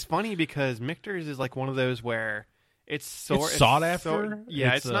 Which is funny because Michter's is like one of those where it's sought after.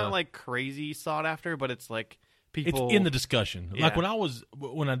 It's not like crazy sought after, but it's like people. It's in the discussion. Yeah. Like when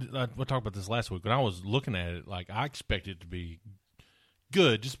I talked about this last week, when I was looking at it, like I expected it to be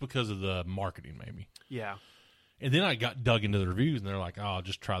good just because of the marketing, maybe. Yeah. And then I got dug into the reviews, and they're like, "Oh,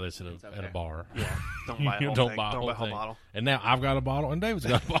 just try this at a bar." Yeah, don't buy a whole Don't thing. buy a Don't whole buy a whole thing. bottle. And now I've got a bottle, and David's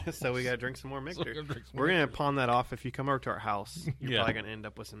got a bottle. So we got to drink some more Michter's. drink some We're going to pawn that off. If you come over to our house, you're Yeah. probably going to end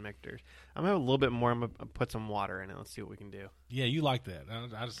up with some Michter's. I'm going to have a little bit more. I'm going to put some water in it. Let's see what we can do. Yeah, you like that.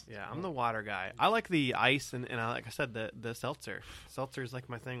 I just I'm the water guy. I like the ice, and like I said, the seltzer. Seltzer is like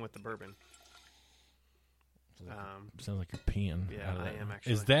my thing with the bourbon. sounds like you're peeing. Yeah, out of I that. am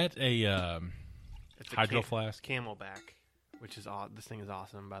actually. Is that a It's a hydro flask? Camelback, which is this thing is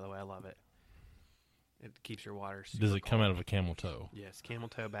awesome. By the way, I love it. It keeps your water. Super Does it come cold. out of a camel toe? Yes, camel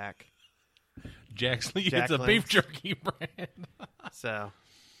toe back. Jackson, it's a Jacqueline. beef jerky brand. So,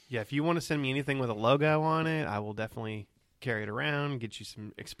 yeah, if you want to send me anything with a logo on it, I will definitely carry it around, get you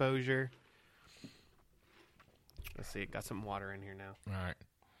some exposure. Let's see, got some water in here now. All right.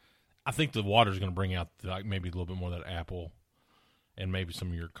 I think the water's going to bring out like maybe a little bit more of that apple, and maybe some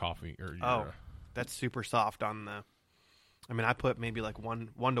of your coffee or your, That's super soft on the. I mean, I put maybe like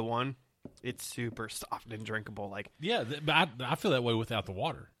 1-to-1. It's super soft and drinkable. Like yeah, but I feel that way without the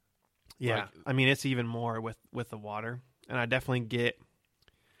water. yeah, Like, I mean it's even more with the water, and I definitely get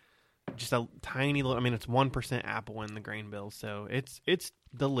just a tiny little. I mean, it's 1% apple in the grain bill, so it's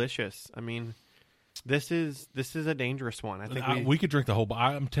delicious. I mean, this is a dangerous one. I think we could drink the whole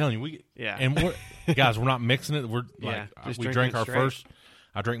bottle. I'm telling you, yeah. And guys, we're not mixing it. We're Yeah, like just we drinking drank it our straight. first.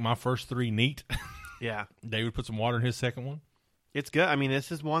 I drank my first 3 neat. Yeah, David put some water in his second one. it's good. I mean,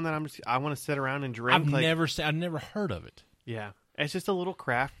 this is one that I want to sit around and drink. I've never heard of it. Yeah, it's just a little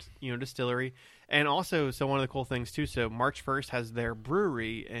craft, distillery, and also so one of the cool things too. So March 1st has their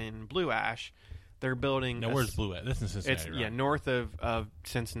brewery in Blue Ash. They're building. Now, where's Blue at? This is Cincinnati, It's right? north of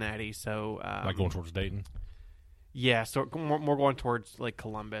Cincinnati. So Like going towards Dayton. yeah, so more going towards like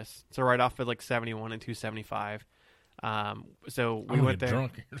Columbus. So right off of like 71 and 275. So we I'm went get there.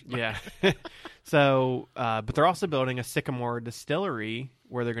 drunk. Yeah. So, but they're also building a Sycamore distillery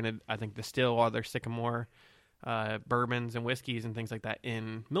where they're going to, I think, distill all their Sycamore bourbons and whiskeys and things like that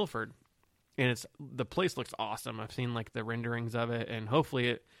in Milford. And the place looks awesome. I've seen like the renderings of it, and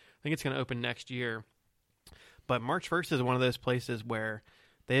hopefully I think it's going to open next year. But March 1st is one of those places where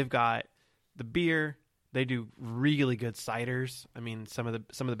they've got the beer. They do really good ciders. I mean, some of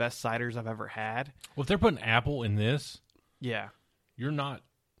the best ciders I've ever had. Well, if they're putting apple in this, Yeah. you're not.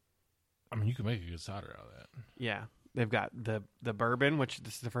 I mean, you can make a good cider out of that. Yeah. They've got the bourbon, which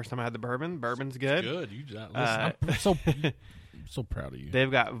this is the first time I had the bourbon. Bourbon's good. Good. I'm so proud of you. They've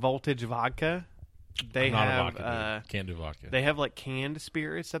got Voltage vodka. They I'm not have a vodka dude. Can't do vodka. they have like canned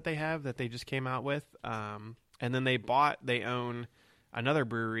spirits that they just came out with. And then they own another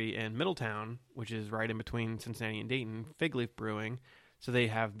brewery in Middletown, which is right in between Cincinnati and Dayton, Fig Leaf Brewing. So they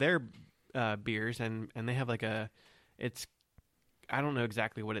have their beers, and they have like I don't know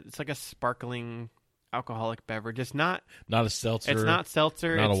exactly what it's like a sparkling alcoholic beverage. It's not not a seltzer. It's not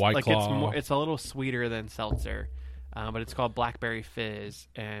seltzer. Not a it's White like Claw. It's a little sweeter than seltzer, but it's called Blackberry Fizz,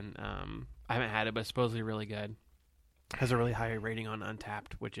 and I haven't had it, but it's supposedly really good. Has a really high rating on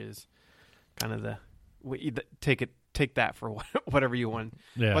Untapped, which is kind of take that for whatever you want.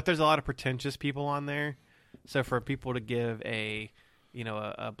 Yeah. But there's a lot of pretentious people on there, so for people to give a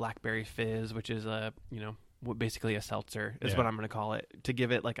Blackberry Fizz, which is basically a seltzer, is what I'm going to call it. To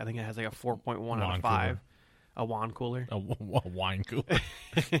give it I think it has like a 4.1 out of 5. A wine cooler. A wine cooler.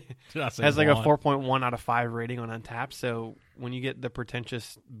 Did I say Has like a wine? 4.1 out of 5 rating on Untapped. So when you get the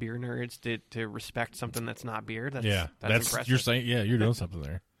pretentious beer nerds to respect something that's not beer, that's impressive. You're saying you're doing something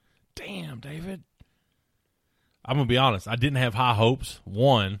there. Damn, David. I'm gonna be honest. I didn't have high hopes.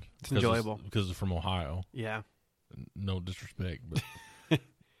 One, It's enjoyable because it's from Ohio. Yeah. No disrespect, but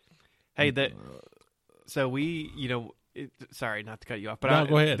Hey, so we sorry, not to cut you off, but No,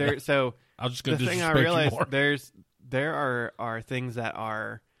 go ahead. So I was just going the to thing I disrespect you realized more. there are things that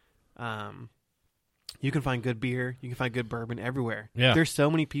are, you can find good beer, you can find good bourbon everywhere. Yeah. There's so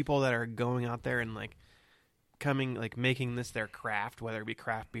many people that are going out there and like making this their craft, whether it be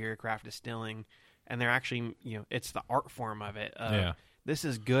craft beer, craft distilling, and they're actually, it's the art form of it. Yeah. This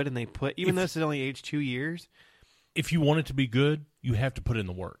is good, and they put, even though this is only aged 2 years. If you want it to be good, you have to put in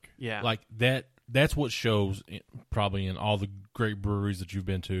the work. Yeah. Like that's what shows probably in all the great breweries that you've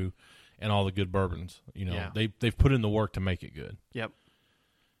been to and all the good bourbons. They've put in the work to make it good. Yep.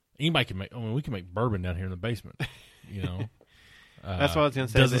 Anybody can make. I mean, we can make bourbon down here in the basement. That's what I was going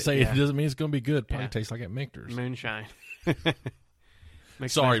to say. It doesn't mean it's going to be good. Probably tastes like at Michter's. Moonshine.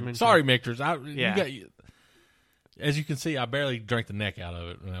 Sorry, Michter's. Yeah. As you can see, I barely drank the neck out of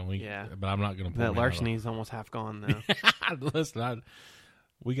it. But I'm not going to. That larceny's almost half gone though. Listen,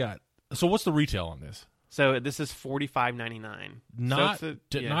 we got. So what's the retail on this? So this is $45.99.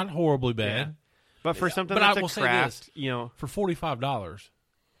 Not horribly bad. Yeah. But for something but that's I will a craft, say this, for $45,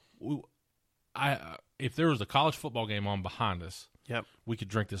 if there was a college football game on behind us, yep, we could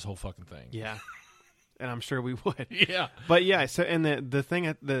drink this whole fucking thing. Yeah. And I'm sure we would. Yeah. But yeah, so and the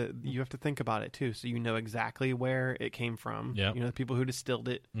thing you have to think about it too, so you know exactly where it came from. Yeah. The people who distilled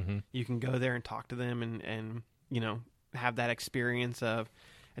it. Mm-hmm. You can go there and talk to them and have that experience of,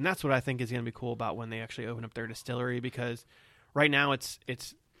 and that's what I think is going to be cool about when they actually open up their distillery, because right now it's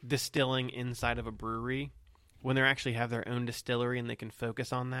distilling inside of a brewery. When they actually have their own distillery and they can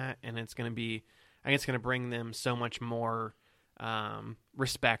focus on that, and it's going to be, I think it's going to bring them so much more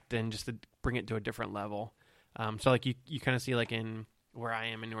respect and just to bring it to a different level. So like you kind of see like in where I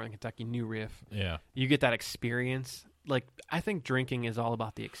am in Northern Kentucky, New Riff. Yeah. You get that experience. Like I think drinking is all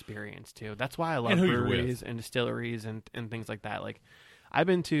about the experience too. That's why I love who breweries and distilleries and things like that. Like I've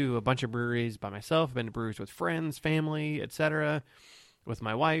been to a bunch of breweries by myself. I've been to breweries with friends, family, etc., with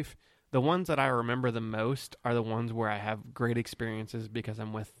my wife. The ones that I remember the most are the ones where I have great experiences because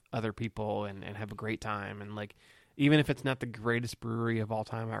I'm with other people and have a great time. And like, even if it's not the greatest brewery of all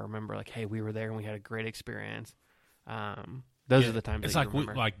time, I remember like, hey, we were there and we had a great experience. Those are the times. It's that like you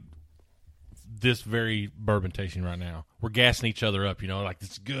remember. like this very bourbon tasting right now. We're gassing each other up, like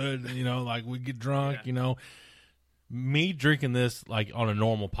it's good, like we get drunk, Me drinking this like on a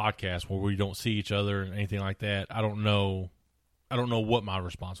normal podcast where we don't see each other and anything like that, I don't know what my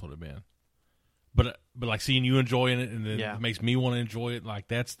response would have been. But like seeing you enjoying it and it makes me want to enjoy it. Like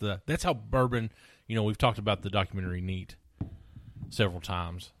that's how bourbon, we've talked about the documentary Neat several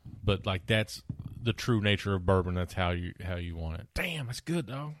times, but like that's the true nature of bourbon. That's how you want it. Damn, that's good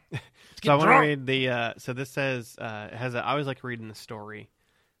though. So I want to read the, so this says, I always like reading the story.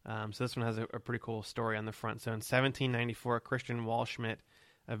 So this one has a pretty cool story on the front. So in 1794, Christian Walschmidt,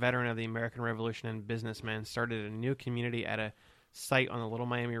 a veteran of the American Revolution and businessman, started a new community at a site on the Little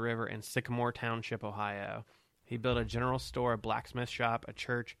Miami River in Sycamore Township, Ohio. He built a general store, a blacksmith shop, a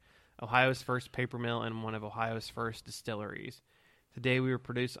church, Ohio's first paper mill, and one of Ohio's first distilleries. Today we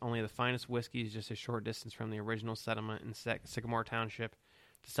produce only the finest whiskeys just a short distance from the original settlement in Sycamore Township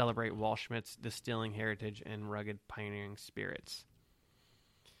to celebrate Walschmidt's distilling heritage and rugged pioneering spirits.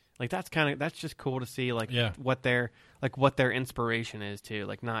 Like that's just cool to see what their inspiration is too.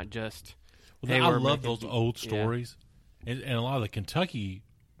 Like not just I love those old stories. And a lot of the Kentucky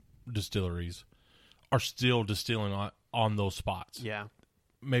distilleries are still distilling on those spots. Yeah.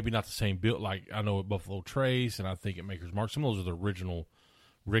 Maybe not the same build. Like I know at Buffalo Trace and I think at Maker's Mark, some of those are the original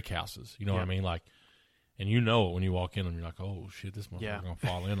rick houses. You know what I mean? Like, and you know it when you walk in and you're like, oh shit, this motherfucker's going to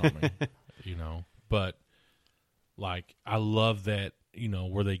fall in on me. But like, I love that,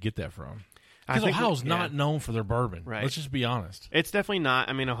 where they get that from. Because Ohio's not known for their bourbon. Right. Let's just be honest. It's definitely not.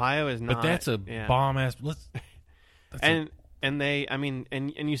 I mean, Ohio is not. But that's a bomb ass. And they, I mean,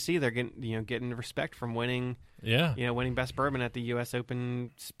 and you see they're getting respect from winning. Yeah. Winning best bourbon at the U.S.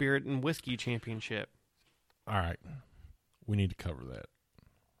 Open Spirit and Whiskey Championship. All right, we need to cover that.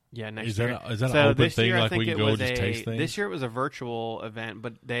 Yeah, next year. Is that an open thing? Like we can go just taste things. This year it was a virtual event,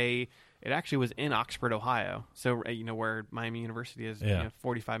 but it actually was in Oxford, Ohio. So where Miami University is,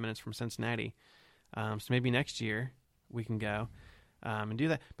 45 minutes from Cincinnati. So maybe next year we can go and do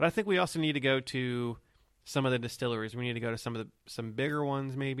that. But I think we also need to go to some of the distilleries. We need to go to some bigger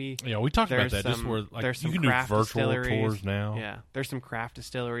ones, maybe. Yeah, we talked about that. Just where like there's you some can craft do virtual distilleries. tours now. Yeah, there's some craft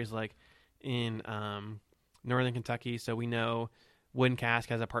distilleries like in Northern Kentucky. So we know Wooden Cask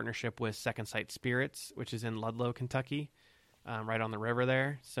has a partnership with Second Sight Spirits, which is in Ludlow, Kentucky, right on the river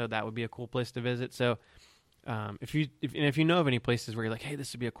there. So that would be a cool place to visit. So if you know of any places where you're like, hey,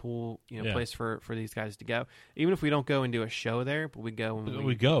 this would be a cool place for these guys to go, even if we don't go and do a show there, but we go and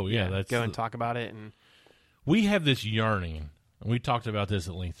we go, let's go and talk about it. And we have this yearning, and we talked about this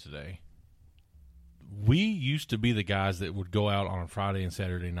at length today. We used to be the guys that would go out on a Friday and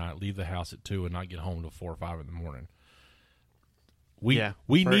Saturday night, leave the house at 2, and not get home till 4 or 5 in the morning. We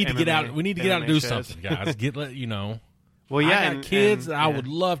need to get out. We need to get out and do something, guys. Well, yeah, I got kids. I would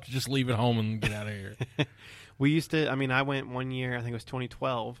love to just leave at home and get out of here. We used to. I mean, I went one year. I think it was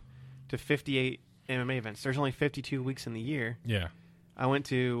 2012 to 58 MMA events. There's only 52 weeks in the year. Yeah, I went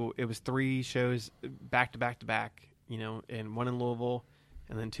to. It was 3 shows back to back to back. And one in Louisville,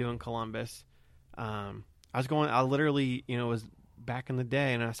 and then 2 in Columbus. I literally, it was back in the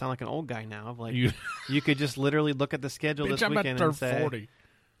day, and I sound like an old guy now. Of like, you could just literally look at the schedule this weekend and say, 40.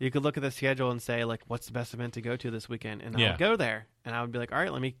 You could look at the schedule and say, like, what's the best event to go to this weekend? And I would go there, and I would be like, all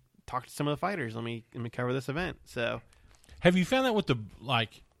right, let me talk to some of the fighters. Let me cover this event. So, have you found that with the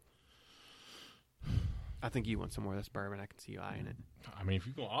like? I think you want some more of this bourbon. I can see you eyeing it. I mean, if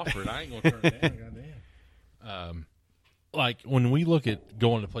you're gonna offer it, I ain't gonna turn it down. Goddamn. Like when we look at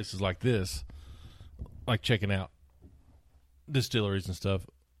going to places like this, like checking out distilleries and stuff,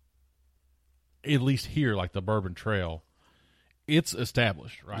 at least here, like the Bourbon Trail, it's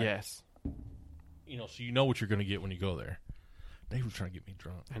established, right? Yes. So you know what you're going to get when you go there. Dave was trying to get me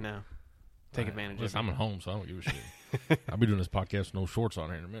drunk. I know. Take advantage of it. I'm at home, so I don't give a shit. I'll be doing this podcast with no shorts on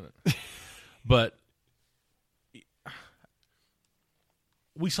here in a minute. But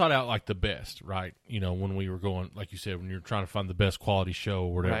we sought out like the best, right? When we were going, like you said, when you're trying to find the best quality show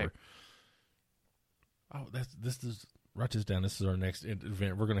or whatever. Right. Oh, this is write this down. This is our next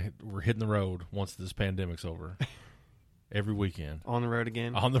event. We're hitting the road once this pandemic's over. Every weekend. On the road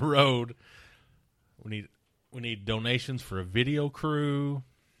again. On the road. We need donations for a video crew.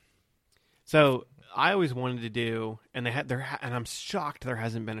 So I always wanted to do, and and I'm shocked there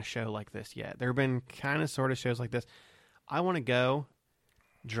hasn't been a show like this yet. There have been kind of sort of shows like this. I want to go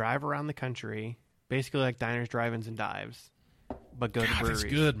drive around the country, basically like diners, drive-ins, and dives, but go to breweries.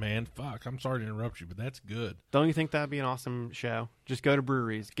 That's good, man. Fuck, I'm sorry to interrupt you, but that's good. Don't you think that'd be an awesome show? Just go to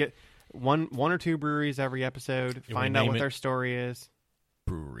breweries. Get one or 2 breweries every episode. Find out what their story is.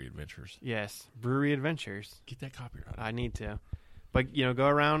 Brewery Adventures. Yes, Brewery Adventures. Get that copyright. I need to. But, go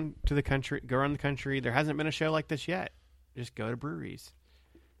around the country. There hasn't been a show like this yet. Just go to breweries.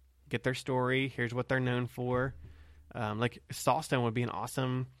 Get their story. Here's what they're known for. Like Sawstone would be an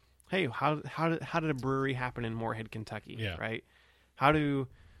awesome. Hey, how did a brewery happen in Moorhead, Kentucky? Yeah. Right. How do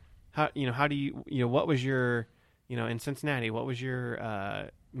you what was your in Cincinnati? What was your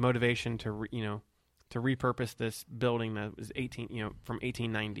motivation to repurpose this building that was from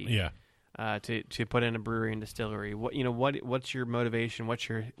 1890? Yeah. To put in a brewery and distillery. What's your motivation? What's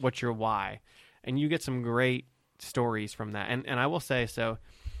your why? And you get some great stories from that. And I will say so.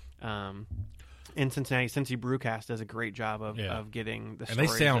 In Cincinnati, Cincy Brewcast does a great job of getting the stories. And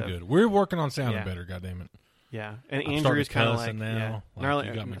they sound good. We're working on sounding better, goddammit. Yeah. And Andrew's kind of like now. Gnarly.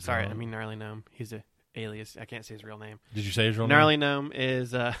 I mean Gnarly Gnome. He's a alias. I can't say his real name. Did you say his real Gnarly name? Gnome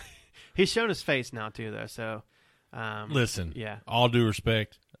is he's shown his face now too though. So listen. Yeah. All due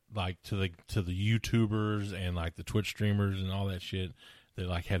respect, like to the YouTubers and like the Twitch streamers and all that shit, they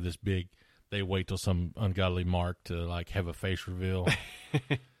like have this big. They wait till some ungodly mark to like have a face reveal.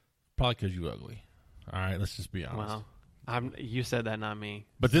 Probably because you ugly. All right, let's just be honest. Well, you said that, not me.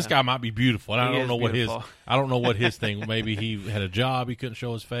 But this guy might be beautiful. And I don't know what his thing. Maybe he had a job. He couldn't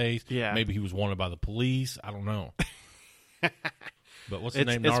show his face. Yeah. Maybe he was wanted by the police. I don't know. But what's his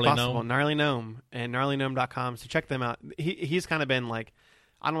name? It's Gnarly possible. Gnome? Gnarly Gnome and gnarlygnome.com. So check them out. He's kind of been like,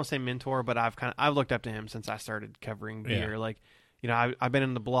 I don't want to say mentor, but I've looked up to him since I started covering beer. Yeah. Like, I've been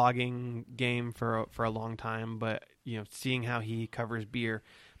in the blogging game for a long time, but seeing how he covers beer.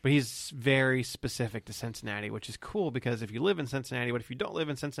 But he's very specific to Cincinnati, which is cool because if you live in Cincinnati, but if you don't live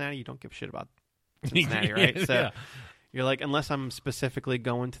in Cincinnati, you don't give a shit about Cincinnati, right? Yeah. So you're like, unless I'm specifically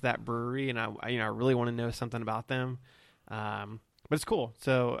going to that brewery and I really want to know something about them. But it's cool.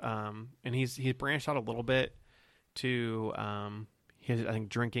 So and he's branched out a little bit to I think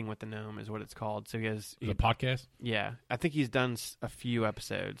Drinking with the Gnome is what it's called. So the podcast. Yeah, I think he's done a few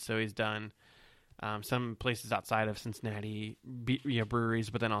episodes. So he's done. Some places outside of Cincinnati, breweries,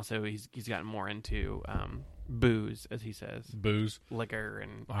 but then also he's gotten more into booze, as he says, liquor,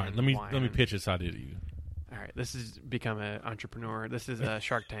 and all right. And let me pitch this idea to you. All right, this has become an entrepreneur. This is a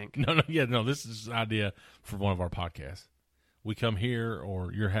Shark Tank. No. This is an idea for one of our podcasts. We come here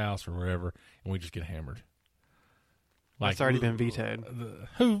or your house or wherever, and we just get hammered. That's already been vetoed.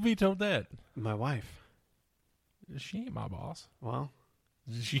 Who vetoed that? My wife. She ain't my boss. Well.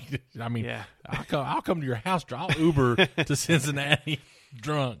 Yeah. I'll come to your house. I'll Uber to Cincinnati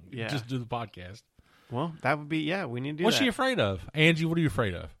drunk. Yeah. Just do the podcast. Well, that would be, yeah, we need to do What's that. she afraid of? Angie, what are you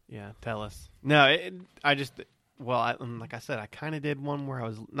afraid of? Yeah, tell us. No, like I said, I kind of did one where I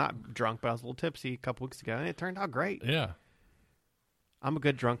was not drunk, but I was a little tipsy a couple weeks ago, and it turned out great. Yeah. I'm a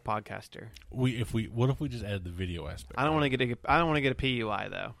good drunk podcaster. What if we just added the video aspect? I don't want to get a PUI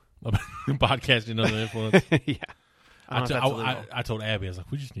though. Podcasting under the influence. Yeah. I told Abby, I was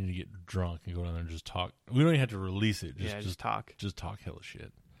like, we just need to get drunk and go down there and just talk. We don't even have to release it. Just talk. Just talk hella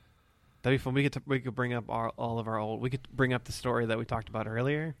shit. That'd be fun. We could bring up all of our old. We could bring up the story that we talked about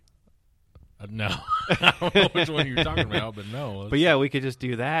earlier. No, I don't know which one you're talking about, but no. But yeah, we could just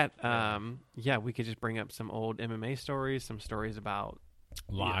do that. Yeah, we could just bring up some old MMA stories, some stories about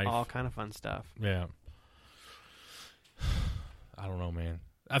life, all kind of fun stuff. Yeah. I don't know, man.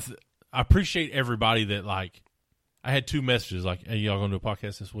 I appreciate everybody that like. I had 2 messages like, "Hey, y'all gonna do a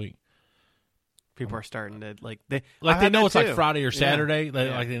podcast this week?" People are starting to they know it's like Friday or Saturday.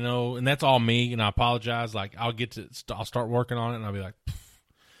 Yeah. Like they know, and that's all me. And I apologize. Like I'll start working on it, and I'll be like, let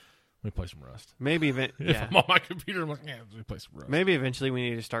me play some Rust. Maybe If I'm on my computer, I'm like, let me play some Rust. Maybe eventually we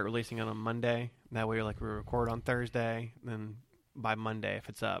need to start releasing it on Monday. That way, we record on Thursday, then by Monday, if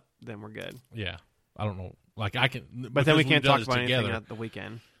it's up, then we're good. Yeah, I don't know. Like I can, but then we can't talk about together. anything at the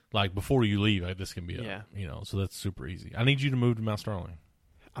weekend. Like before you leave, this can be so that's super easy. I need you to move to Mount Sterling.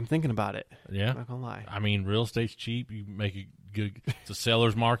 I'm thinking about it. Yeah, I'm not gonna lie. I mean, real estate's cheap. You make a good. It's a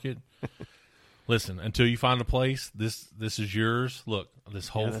seller's market. Listen, until you find a place, this is yours. Look, this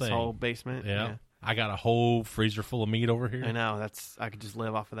whole thing, whole basement. Yeah. I got a whole freezer full of meat over here. I know. I could just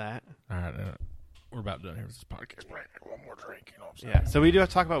live off of that. All right, we're about done here with this podcast. Right, one more drink. You know what I'm saying? Yeah. So we do have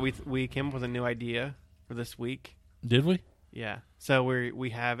to talk about. We came up with a new idea for this week. Did we? Yeah. So we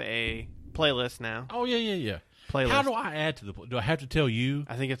have a playlist now. Oh yeah. Playlist. How do I add to the? Do I have to tell you?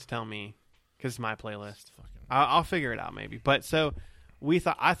 I think you have to tell me because it's my playlist. I'll figure it out maybe. But so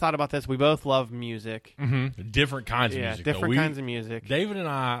I thought about this. We both love music. Mm-hmm. Different kinds of music. Different kinds of music. David and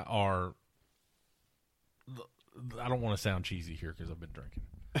I are. I don't want to sound cheesy here because I've been drinking.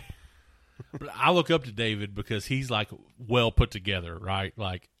 But I look up to David because he's like well put together, right?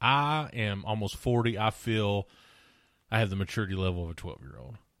 Like I am almost 40. I feel I have the maturity level of a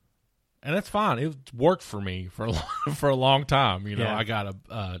 12-year-old. And that's fine. It worked for me for a long time. You know, I got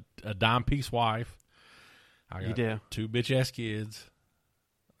a dime piece wife. I got 2 bitch ass kids.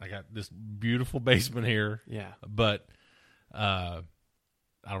 I got this beautiful basement here. Yeah. But I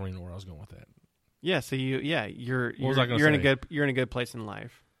don't even know where I was going with that. Yeah. So you're in a good place in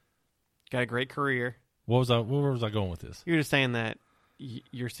life. Got a great career. Where was I going with this? You're just saying that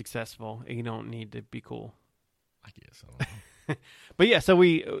you're successful and you don't need to be cool. I guess. I don't know. But yeah,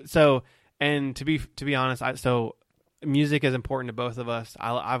 and to be honest, music is important to both of us.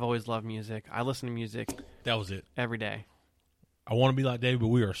 I've always loved music. I listen to music. That was it. Every day. I want to be like Dave, but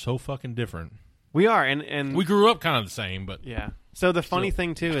we are so fucking different. We are, and we grew up kind of the same, but yeah. So the funny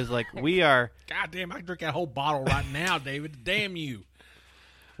thing too is like we are. God damn! I can drink that whole bottle right now, David. Damn you.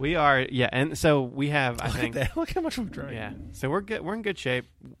 We are, yeah, and so we have. I think. Look how much we drank. Yeah, so we're good. We're in good shape.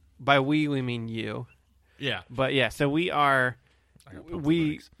 By we mean you. Yeah, but yeah, so we are.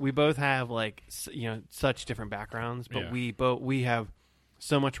 We both have like such different backgrounds, but we have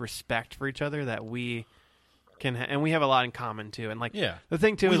so much respect for each other that we can, and we have a lot in common too. And like the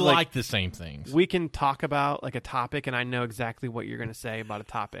thing too we is like the same things. We can talk about like a topic, and I know exactly what you're going to say about a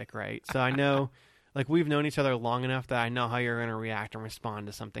topic, right? So I know. Like we've known each other long enough that I know how you're going to react and respond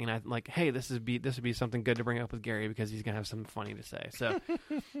to something, and I'm like, hey, this would be something good to bring up with Gary because he's going to have something funny to say. So,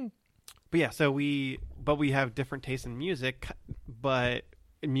 but yeah, we have different tastes in music, but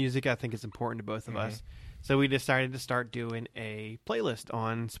music I think is important to both of us. So we decided to start doing a playlist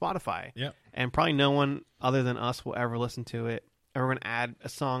on Spotify. Yep. And probably no one other than us will ever listen to it. And we're going to add a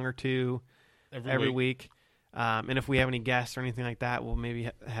song or two every week. And if we have any guests or anything like that, we'll maybe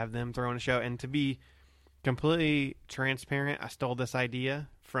have them throw in a show. And to be completely transparent, I stole this idea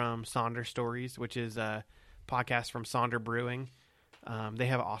from Sonder Stories, which is a podcast from Sonder Brewing. They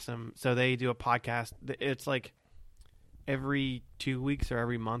have so they do a podcast. It's like every 2 weeks or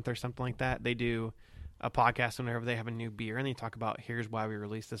every month or something like that. They do a podcast whenever they have a new beer, and they talk about here's why we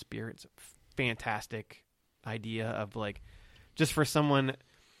released this beer. It's a fantastic idea of like just for someone.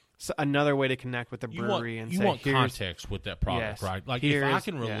 Another way to connect with the brewery you want context with that product, right? Like if I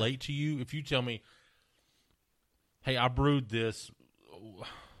can relate to you, if you tell me, "Hey, I brewed this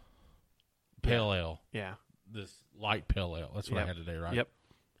pale ale, this light pale ale." That's what I had today, right? Yep.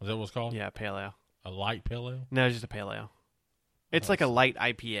 Is that what it's called? Yeah, pale ale. A light pale ale? No, it's just a pale ale. It's like a light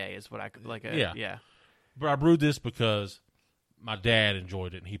IPA, is what I could like. Yeah. But I brewed this because my dad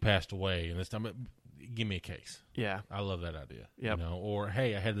enjoyed it and he passed away, and this time. Give me a case. Yeah. I love that idea. Yep. Or,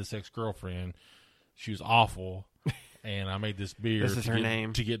 hey, I had this ex-girlfriend She was awful, and I made this beer This is her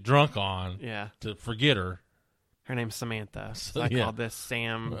name. to get drunk on Yeah. to forget her. Her name's Samantha. So I Yeah. called this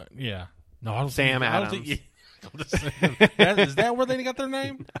Sam. Yeah. No, I don't Sam think, Adams. I don't think is that where they got their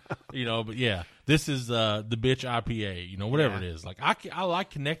name? You know, but yeah, this is the bitch IPA. You know, whatever Yeah. it is. Like I like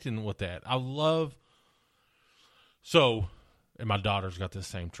connecting with that. I love. So, and my daughter's got this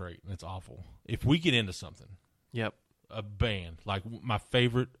same trait, and it's awful. If we get into something, Yep. a band like my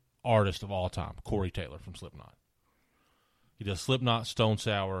favorite artist of all time, Corey Taylor from Slipknot. He does Slipknot, Stone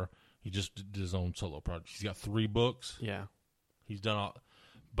Sour. He just did his own solo project. He's got 3 books. Yeah. He's done all,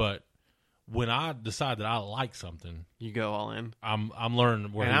 but when I decide that I like something, You go all in. I'm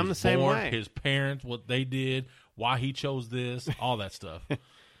learning where And he I'm was the same born, way. his parents, what they did, why he chose this, all that stuff.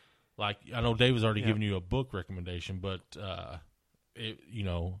 Like I know Dave has already Yeah. given you a book recommendation, but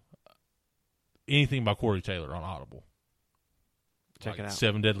anything by Corey Taylor on Audible. Check it out.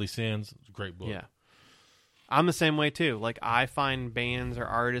 7 Deadly Sins, it's a great book. Yeah. I'm the same way too. Like I find bands or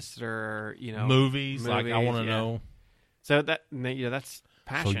artists or movies, like I want to yeah. know. So that's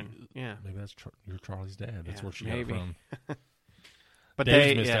passion. Yeah. Maybe that's you're Charlie's dad. That's Yeah, where she maybe. got it from. But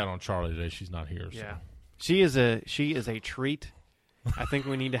Dave's missed out on Charlie today. She's not here. So. Yeah. She is a treat. I think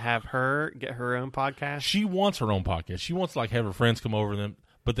we need to have her get her own podcast. She wants her own podcast. She wants to like have her friends come over them,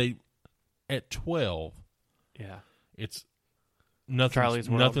 but they at 12, Yeah. it's Charlie's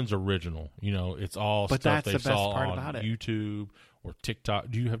World. nothing's original. You know, it's all But stuff that's they the best saw part on about it. YouTube or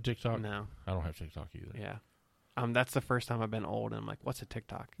TikTok. Do you have TikTok? No. I don't have TikTok either. Yeah. That's the first time I've been old and I'm like, what's a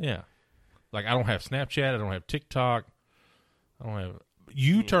TikTok? Yeah. Like I don't have Snapchat. I don't have TikTok. I don't have.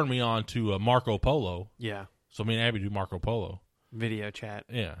 You turned me on to Marco Polo. Yeah. So me and Abby do Marco Polo. Video chat.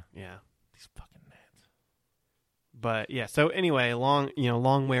 Yeah. Yeah. These fucking nads. But yeah, so anyway,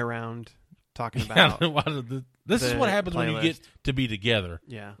 long way around talking Yeah, about this is the what happens when you get playlist. to be together.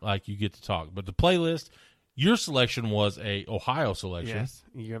 Yeah. Like you get to talk. But the playlist, your selection was a Ohio selection. Yes.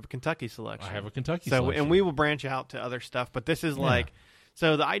 You have a Kentucky selection. I have a Kentucky So selection. and we will branch out to other stuff, but this is like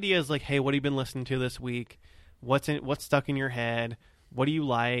so the idea is like, hey, what have you been listening to this week? What's stuck in your head? What do you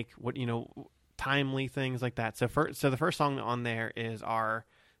like? What timely things like that. So the first song on there is our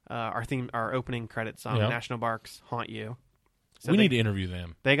opening credit song, Yep. National Barks Haunt You. So we need to interview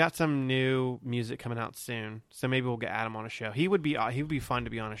them. They got some new music coming out soon, so maybe we'll get Adam on a show. He would be fun to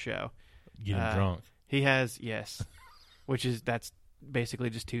be on a show. Get him drunk. He has that's basically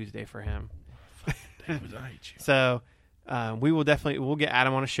just Tuesday for him. David, I hate you. So we'll get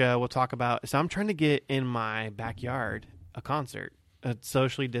Adam on a show. We'll talk about. So I'm trying to get in my backyard a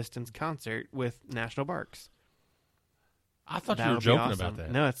socially distanced concert with National Barks. I thought That you were would be joking awesome. about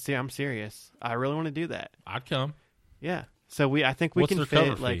that. No, I'm serious. I really want to do that. I'd come. Yeah. So I think we What's can their fit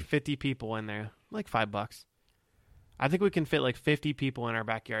cover like fee? 50 people in there, like $5. I think we can fit like 50 people in our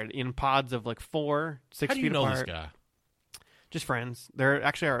backyard in pods of like 4, 6 How do feet you know apart. this guy? Just friends. They're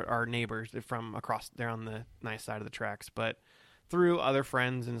actually our neighbors. They're from across. They're on the nice side of the tracks, but through other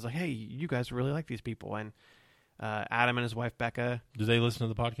friends, and it's like, hey, you guys really like these people. And Adam and his wife Becca. Do they listen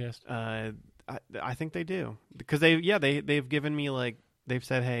to the podcast? I think they do because they've given me like they've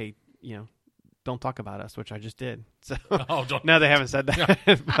said, hey, don't talk about us, which I just did. So Oh, don't. no, they haven't said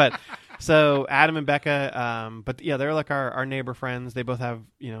that. But so Adam and Becca, but yeah, they're like our neighbor friends. They both have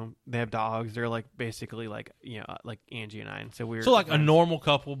they have dogs. They're like basically like like Angie and I. And so we're So like a friends. normal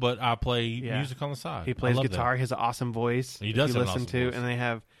couple, but I play Yeah. music on the side. He I plays love guitar. that. He has an awesome voice. He does if you have an listen awesome to, voice.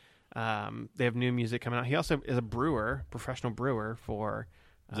 and they have new music coming out. He also is a brewer, professional brewer for.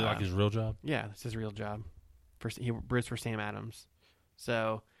 Is it like his real job? Yeah, it's his real job. He brews for Sam Adams.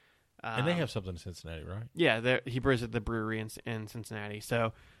 So. And they have something in Cincinnati, right? Yeah, he brews at the brewery in Cincinnati.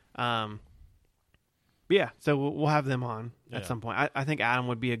 So, yeah, so we'll have them on at some point. I think Adam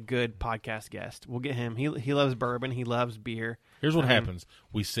would be a good podcast guest. We'll get him. He loves bourbon. He loves beer. Here's what happens: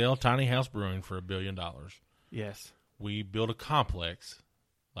 we sell Tiny House Brewing for $1 billion. Yes. We build a complex,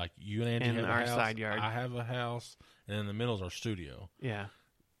 like you and Angie In have our a house. side yard. I have a house, and in the middle is our studio. Yeah.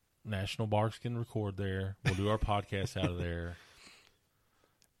 National Barks can record there. We'll do our podcast out of there.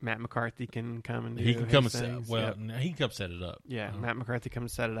 Matt McCarthy can come and do He can come and his set. things. Well, Yep. he can come set it up. Yeah, Matt McCarthy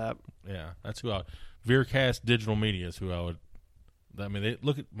comes set it up. Yeah, that's who I. Veercast Digital Media is who I would. I mean, they,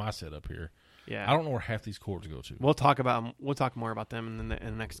 look at my setup here. Yeah. I don't know where half these cords go to. We'll talk more about them in the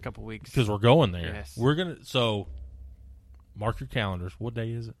next couple weeks. Because we're going there. Yes. We're gonna. So, mark your calendars. What day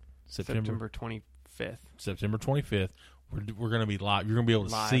is it? September 25th. September 25th. We're gonna be live. You're gonna be able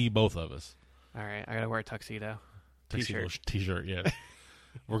to Live. see both of us. All right, I gotta wear a tuxedo. T-shirt. T-shirt. Yeah.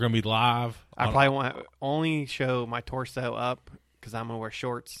 We're gonna be live. I probably won't only show my torso up because I'm gonna wear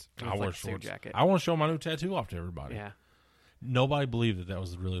shorts. I with, wear like, a suit shorts. jacket. I want to show my new tattoo off to everybody. Yeah. Nobody believed that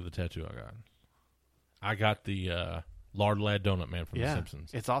was really the tattoo I got. I got the Lard Lad Donut Man from The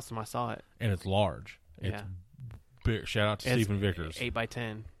Simpsons. It's awesome. I saw it. And it's large. It's big. Shout out to Stephen Vickers.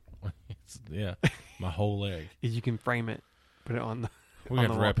 8x10. My whole leg. You can frame it, put it on the. We're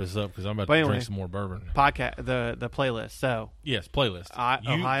going to wrap this up because I'm about to drink some more bourbon. Podcast, the playlist. So yes, playlist.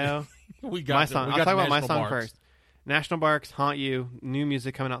 Ohio. We got my song. I'll talk about my song Barks. first. National Barks, Haunt You. New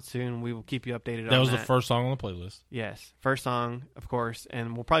music coming out soon. We will keep you updated on that. That was the first song on the playlist. Yes, first song, of course,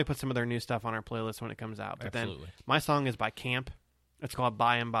 and we'll probably put some of their new stuff on our playlist when it comes out. But Absolutely. Then my song is by Camp. It's called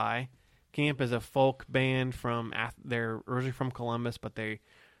By and By. Camp is a folk band from they're originally from Columbus, but they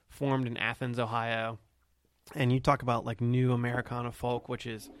formed in Athens, Ohio. And you talk about like new Americana folk, which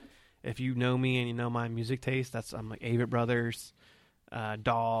is, if you know me and you know my music taste, I'm like Avett Brothers,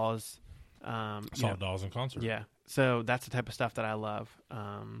 Dawes. Saw Dawes in concert. Yeah. So that's the type of stuff that I love.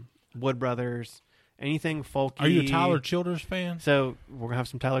 Wood Brothers, anything folky. Are you a Tyler Childers fan? So we're gonna have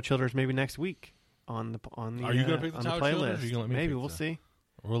some Tyler Childers maybe next week on the. Are you gonna pick the Tyler playlist? Childers? Or are you gonna let me maybe pick we'll see.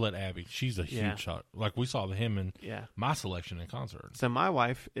 We'll let Abby. She's a huge shot. Like we saw him in my selection in concert. So my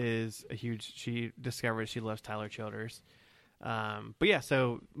wife is a huge. She discovered she loves Tyler Childers. But yeah,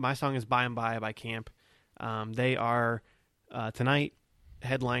 so my song is By and by Camp. They are tonight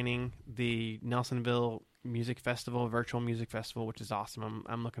headlining the Nelsonville Music Festival, virtual music festival, which is awesome.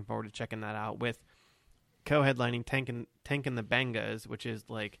 I'm looking forward to checking that out with co-headlining Tank and the Bangas, which is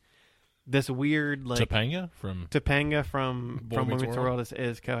like this weird like Topanga from Boy Meets World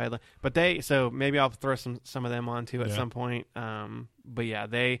is co-headline. But maybe I'll throw some of them on too at some point. But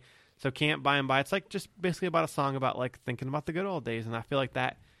yeah, so Camp By and By, it's like just basically about a song about like thinking about the good old days, and I feel like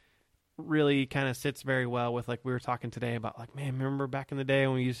that really kind of sits very well with like we were talking today about like, man, remember back in the day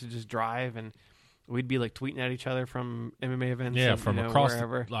when we used to just drive and we'd be like tweeting at each other from MMA events, from across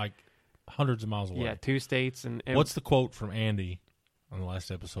wherever, like hundreds of miles away. Yeah, 2 states. And what's the quote from Andy on the last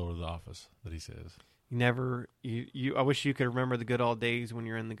episode of The Office that he says? I wish you could remember the good old days when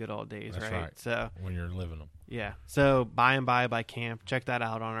you're in the good old days. That's right. So when you're living them. Yeah. So By and by Camp. Check that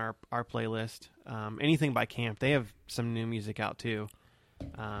out on our playlist. Anything by Camp. They have some new music out too.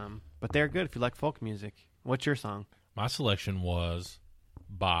 But they're good if you like folk music. What's your song? My selection was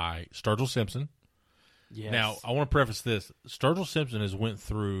by Sturgill Simpson. Yes. Now, I want to preface this. Sturgill Simpson has went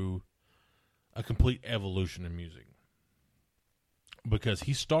through a complete evolution in music. Because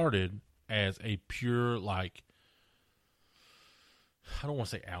he started as a pure, like, I don't want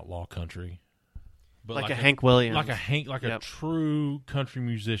to say outlaw country. But like a Hank Williams. Like a true country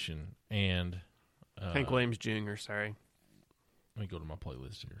musician. And Hank Williams Jr., sorry. Let me go to my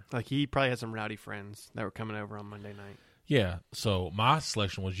playlist here. Like he probably had some rowdy friends that were coming over on Monday night. Yeah, so my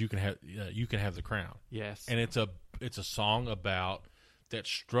selection was You Can Have the Crown. Yes. And it's a song about that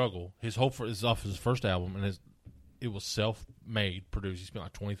struggle. His hope is off his first album, and it was self-made, produced. He spent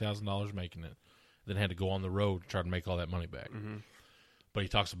like $20,000 making it, then had to go on the road to try to make all that money back. Mm-hmm. But he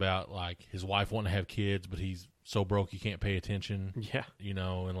talks about like his wife wanting to have kids, but he's so broke he can't pay attention. Yeah,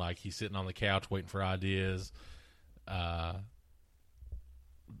 and like he's sitting on the couch waiting for ideas.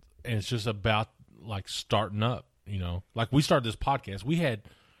 And it's just about like starting up. Like we started this podcast.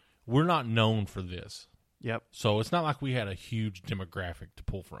 We're not known for this. Yep. So it's not like we had a huge demographic to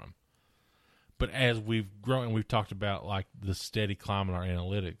pull from. But as we've grown, and we've talked about like the steady climb in our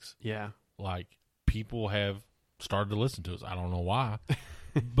analytics. Yeah. Like people have started to listen to us. I don't know why,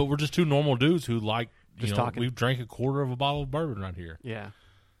 but we're just two normal dudes who like just talking. We've drank a quarter of a bottle of bourbon right here. Yeah.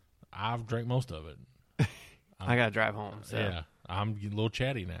 I've drank most of it. I gotta drive home. So. Yeah. I'm a little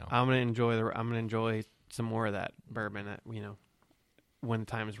chatty now. I'm gonna enjoy some more of that bourbon. When the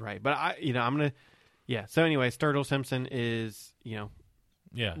time is right. But I'm gonna. Yeah. So anyway, Sturgill Simpson is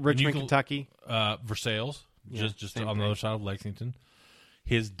Richmond, Kentucky. Versailles, just on the other side of Lexington.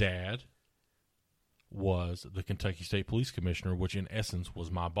 His dad was the Kentucky State Police Commissioner, which in essence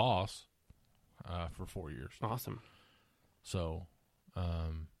was my boss for 4 years. Awesome. So,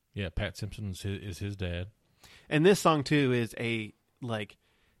 Pat Simpson is his dad. And this song too is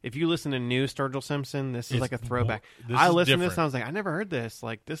if you listen to new Sturgill Simpson, this is like a throwback. I listened to this and I was like, I never heard this.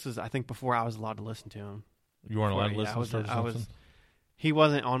 Like this is, I think, before I was allowed to listen to him. You weren't allowed to listen to Sturgill Simpson? He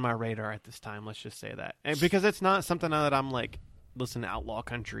wasn't on my radar at this time. Let's just say that, and because it's not something that I'm like listen to outlaw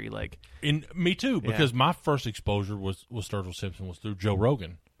country like. Me too, because my first exposure was Sturgill Simpson was through Joe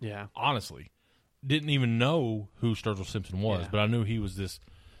Rogan. Yeah, honestly, didn't even know who Sturgill Simpson was, but I knew he was this.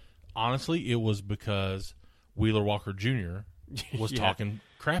 Honestly, it was because Wheeler Walker Jr. was talking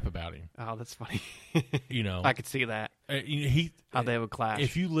crap about him. Oh, that's funny. I could see that. How they would clash.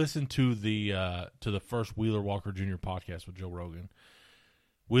 If you listen to the first Wheeler Walker Jr. podcast with Joe Rogan,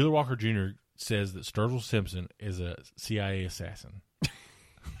 Wheeler Walker Jr. says that Sturgill Simpson is a CIA assassin.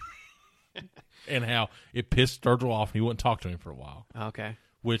 and how it pissed Sturgill off and he wouldn't talk to him for a while. Okay.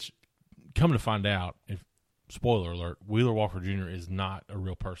 Which, come to find out, if spoiler alert, Wheeler Walker Jr. is not a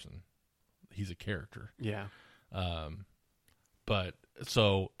real person. He's a character. Yeah. But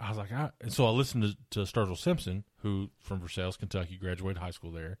so I was like, so I listened to Sturgill Simpson, who from Versailles, Kentucky, graduated high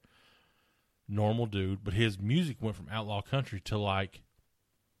school there. Normal dude, but his music went from outlaw country to like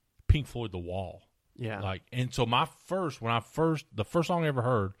Pink Floyd, The Wall. Yeah. Like, and so the first song I ever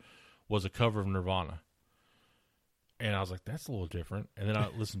heard was a cover of Nirvana. And I was like, that's a little different. And then I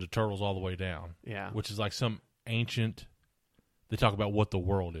listened to Turtles All the Way Down. Yeah. Which is like some ancient, they talk about what the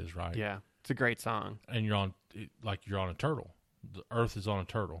world is, right? Yeah. It's a great song. And you're on a turtle. The earth is on a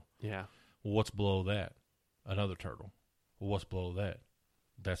turtle. Yeah. Well, what's below that? Another turtle. Well, what's below that?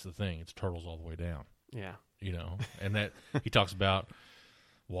 That's the thing. It's turtles all the way down. Yeah. You know, and that he talks about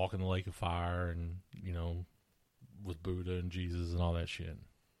walking the lake of fire and, you know, with Buddha and Jesus and all that shit.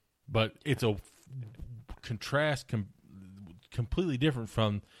 But it's a contrast completely different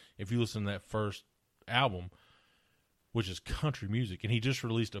from if you listen to that first album, which is country music. And he just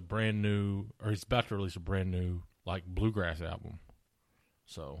released he's about to release a brand new, like, bluegrass album.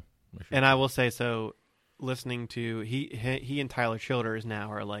 So, and I will say, so listening to he and Tyler Childers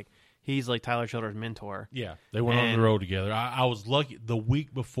now are like, he's like Tyler Childers' mentor. Yeah, they went on the road together. I was lucky the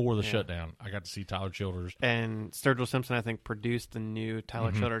week before the shutdown. I got to see Tyler Childers. And Sturgill Simpson, I think, produced the new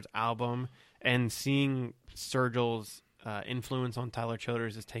Tyler Childers album. And seeing Sturgill's influence on Tyler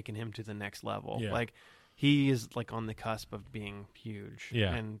Childers has taken him to the next level. Yeah. Like, he is like on the cusp of being huge.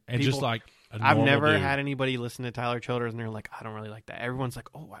 Yeah, and people, just like I've never dude. had anybody listen to Tyler Childers and they're like, I don't really like that. Everyone's like,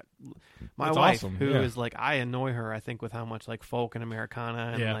 oh, my That's wife, awesome. who Yeah. is like, I annoy her, I think, with how much like folk and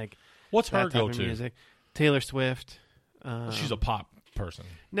Americana and like what's her that type of go-to? music. Taylor Swift. She's a pop person.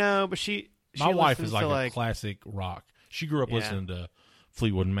 No, but she My wife listens is like to, a classic rock. She grew up listening to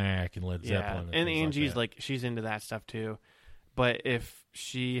Fleetwood Mac and Led Zeppelin. And things Angie's like she's into that stuff too. But if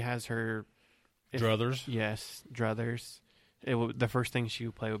she has her Druthers. Yes, Druthers. The first thing she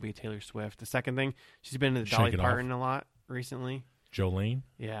would play would be Taylor Swift. The second thing, she's been to Shake Dolly It Parton a lot recently. Jolene.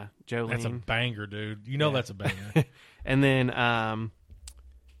 Yeah, Jolene. That's a banger, dude. You know that's a banger. And then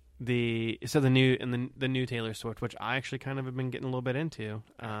the new Taylor Swift, which I actually kind of have been getting a little bit into.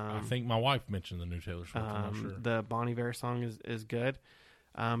 I think my wife mentioned the new Taylor Swift. I'm not sure. The Bon Iver song is good.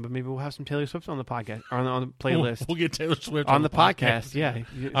 But maybe we'll have some Taylor Swift on the podcast or on the playlist. We'll get Taylor Swift on the podcast. Yeah,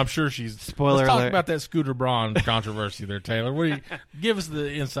 I'm sure she's. Spoiler Let's talk alert. about that Scooter Braun controversy there, Taylor. What do you give us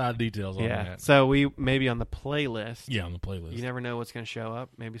the inside details on that? So we maybe on the playlist. Yeah, on the playlist. You never know what's going to show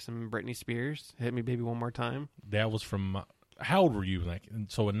up. Maybe some Britney Spears. Hit Me Baby One More Time. That was from. How old were you?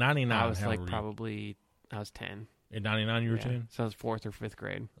 So in '99, I was how like old were probably I was 10. In '99, you were 10. So I was 4th or 5th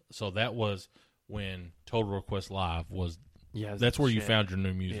grade. So that was when Total Request Live was. Yeah, that's where you found your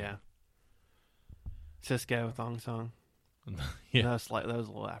new music. Yeah. Cisco Thong Song. Yeah, that was a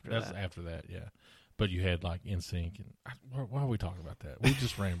little after that. That's after that, yeah. But you had like NSYNC and why are we talking about that? We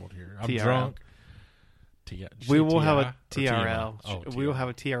just rambled here. I'm TRL. drunk. We will have a TI? TRL. Oh, we will have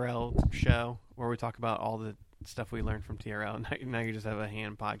a TRL show where we talk about all the stuff we learned from TRL. Now you just have a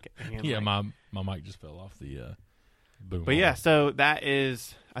hand podcast. Yeah, my mic just fell off the boom. But yeah, so that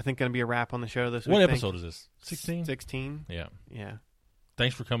is I think going to be a wrap on the show this week. What episode is this? 16. 16. Yeah. Yeah.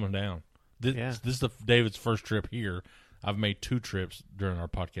 Thanks for coming down. This is David's first trip here. I've made 2 trips during our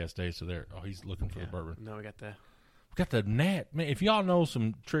podcast days, so he's looking for the bourbon. No, we got the gnat. Man, if y'all know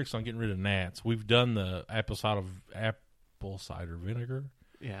some tricks on getting rid of gnats, we've done the apple cider vinegar.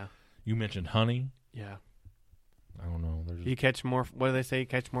 Yeah. You mentioned honey. Yeah. I don't know. You catch more. What do they say? You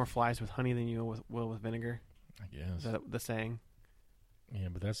catch more flies with honey than you will with vinegar. I guess. Is that the saying? Yeah,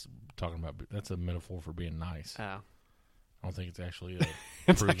 but that's a metaphor for being nice. Oh. I don't think it's actually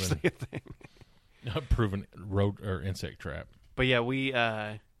it's actually a thing. proven road or insect trap. But yeah, we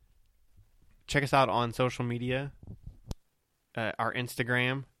check us out on social media. Our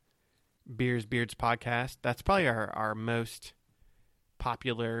Instagram, Beers Beards Podcast. That's probably our most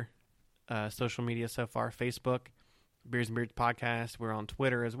popular social media so far. Facebook, Beers and Beards Podcast. We're on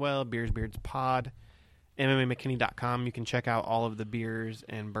Twitter as well, Beers Beards Pod. MMAMcKinney.com. You can check out all of the beers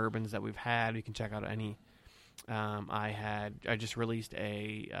and bourbons that we've had. You can check out any. I just released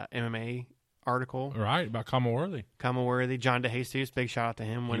a MMA article. Right, about Kama Worthy. John DeJesus, big shout out to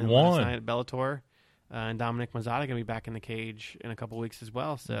him. Winning won last night at Bellator. And Dominic Mazzata going to be back in the cage in a couple weeks as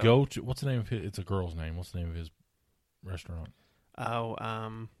well. So go to, what's the name of his, it's a girl's name. What's the name of his restaurant? Oh,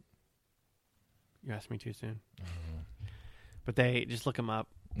 you asked me too soon. But they, just look him up.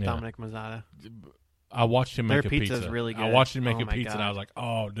 Yeah. Dominic Mazzata. I watched him make a pizza. Their pizza's really good. I watched him make a pizza God. and I was like,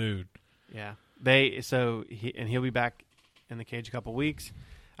 oh, dude. Yeah. He'll be back in the cage a couple weeks.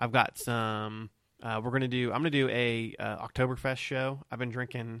 I've got some. I'm gonna do a Oktoberfest show. I've been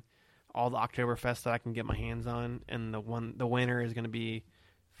drinking all the Oktoberfest that I can get my hands on, and the winner is gonna be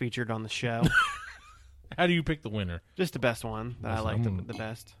featured on the show. How do you pick the winner? Just the best one that I like the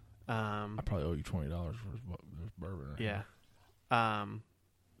best. I probably owe you $20 for this bourbon. Right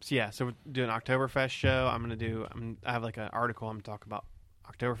Yeah. So we're doing an Oktoberfest show. I have like an article I'm talking about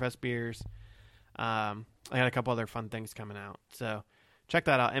Oktoberfest beers. I got a couple other fun things coming out. So check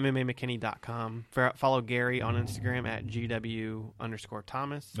that out, MMAMcKinney.com. Follow Gary on Instagram at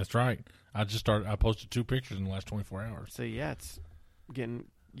GW_Thomas. That's right. I posted 2 pictures in the last 24 hours. So yeah,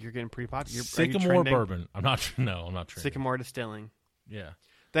 you're getting pretty popular. Sycamore bourbon. I'm not trending. Sycamore Distilling. Yeah.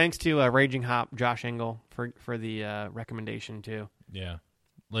 Thanks to Raging Hop, Josh Engel, for the recommendation too. Yeah.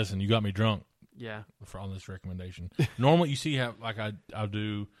 Listen, you got me drunk. Yeah. On this recommendation. Normally, you see how I'll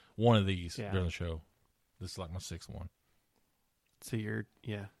do one of these during the show. This is like my 6th one. So you're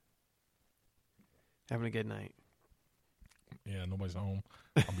having a good night. Yeah, nobody's home.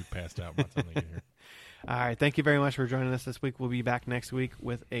 I'll be passed out by the time they get here. All right. Thank you very much for joining us this week. We'll be back next week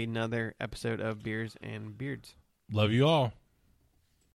with another episode of Beers and Beards. Love you all.